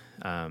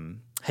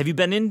 Have you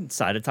been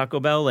inside a Taco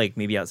Bell, like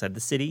maybe outside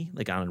the city,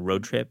 like on a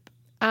road trip?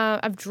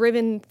 I've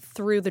driven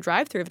through the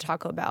drive-thru of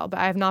Taco Bell, but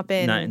I have not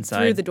been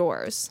through the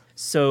doors.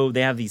 So they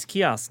have these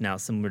kiosks now,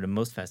 similar to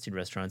most fast food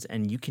restaurants,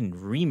 and you can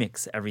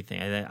remix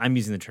everything. I'm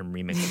using the term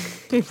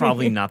remix.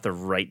 Probably not the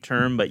right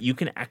term, but you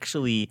can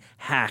actually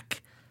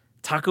hack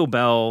Taco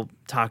Bell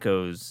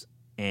tacos,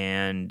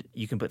 and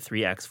you can put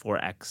 3X,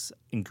 4X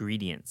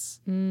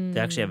ingredients. They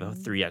actually have a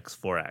 3X,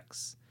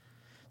 4X.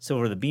 So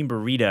for the bean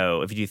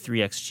burrito, if you do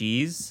 3X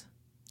cheese...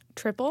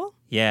 Triple?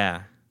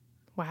 Yeah.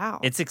 Wow.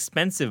 It's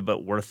expensive,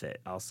 but worth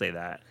it. I'll say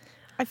that.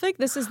 I feel like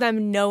this is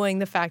them knowing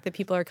the fact that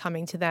people are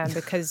coming to them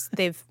because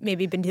they've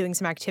maybe been doing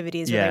some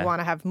activities where they want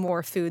to have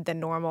more food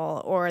than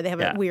normal, or they have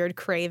a weird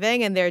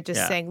craving, and they're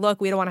just saying, look,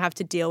 we don't want to have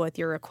to deal with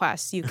your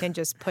requests. You can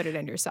just put it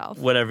in yourself.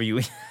 Whatever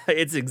you...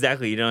 It's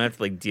exactly... You don't have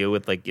to like deal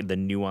with like the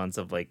nuance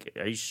of like,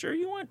 are you sure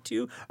you want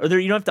to? Or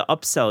you don't have to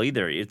upsell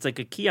either. It's like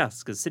a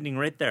kiosk is sitting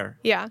right there.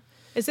 Yeah.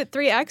 Is it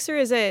 3X or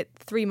is it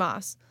 3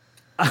 Mas?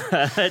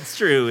 It's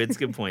true. It's a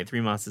good point. 3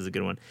 Mas is a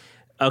good one.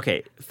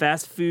 Okay,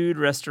 fast food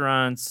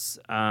restaurants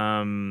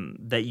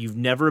that you've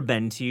never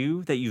been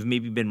to, that you've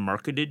maybe been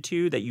marketed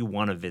to, that you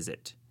want to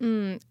visit.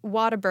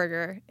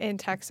 Whataburger in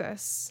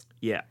Texas.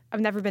 Yeah. I've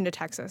never been to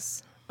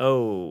Texas.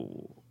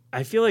 Oh,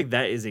 I feel like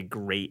that is a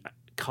great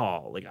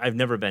call. Like, I've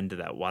never been to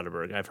that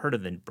Whataburger. I've heard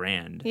of the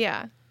brand.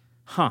 Yeah.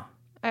 Huh.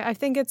 I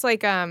think it's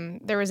like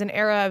there was an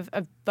era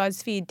of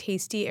BuzzFeed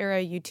Tasty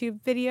era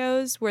YouTube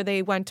videos where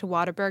they went to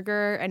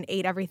Whataburger and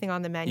ate everything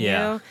on the menu.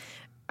 Yeah.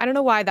 I don't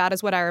know why that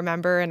is what I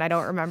remember, and I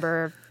don't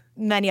remember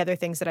many other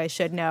things that I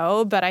should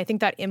know, but I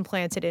think that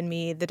implanted in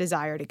me the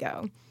desire to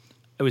go.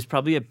 It was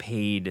probably a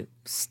paid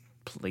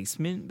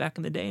placement back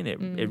in the day, and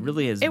it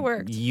really has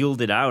worked.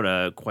 Yielded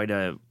out quite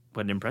an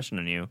impression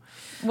on you.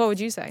 What would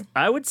you say?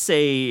 I would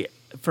say,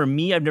 for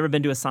me, I've never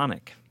been to a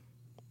Sonic.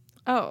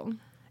 Oh.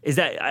 Is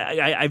that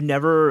I've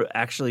never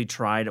actually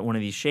tried one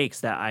of these shakes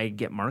that I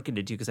get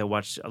marketed to because I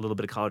watch a little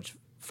bit of college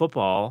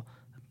football,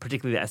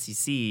 particularly the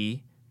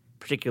SEC,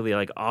 particularly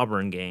like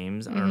Auburn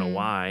games. I don't know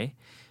why.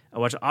 I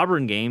watch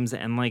Auburn games,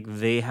 and like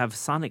they have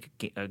Sonic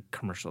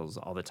commercials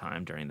all the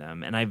time during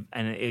them, and I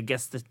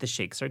guess the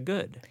shakes are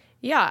good.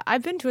 Yeah,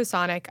 I've been to a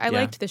Sonic. I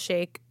liked the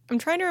shake. I'm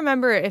trying to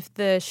remember if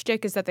the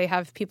shtick is that they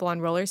have people on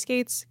roller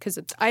skates, because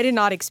I did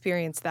not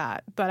experience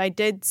that, but I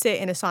did sit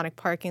in a Sonic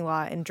parking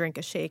lot and drink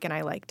a shake, and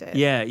I liked it.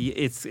 Yeah,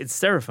 it's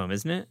styrofoam,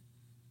 isn't it?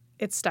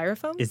 It's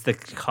styrofoam? Is the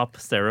cup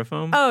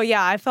styrofoam? Oh,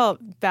 yeah, I felt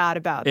bad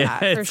about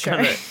that, for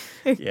sure.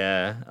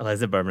 Yeah,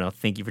 Eliza Barbanel,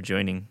 thank you for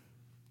joining.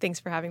 Thanks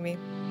for having me.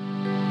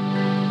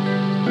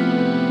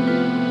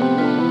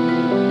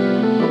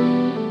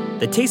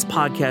 The Taste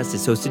Podcast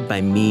is hosted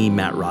by me,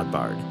 Matt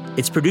Rodbard.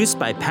 It's produced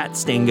by Pat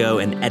Stango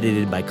and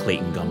edited by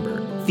Clayton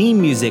Gumber.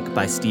 Theme music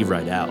by Steve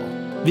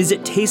Rydell.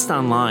 Visit Taste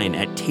online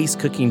at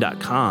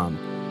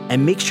tastecooking.com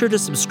and make sure to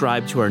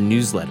subscribe to our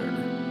newsletter.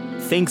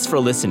 Thanks for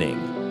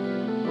listening.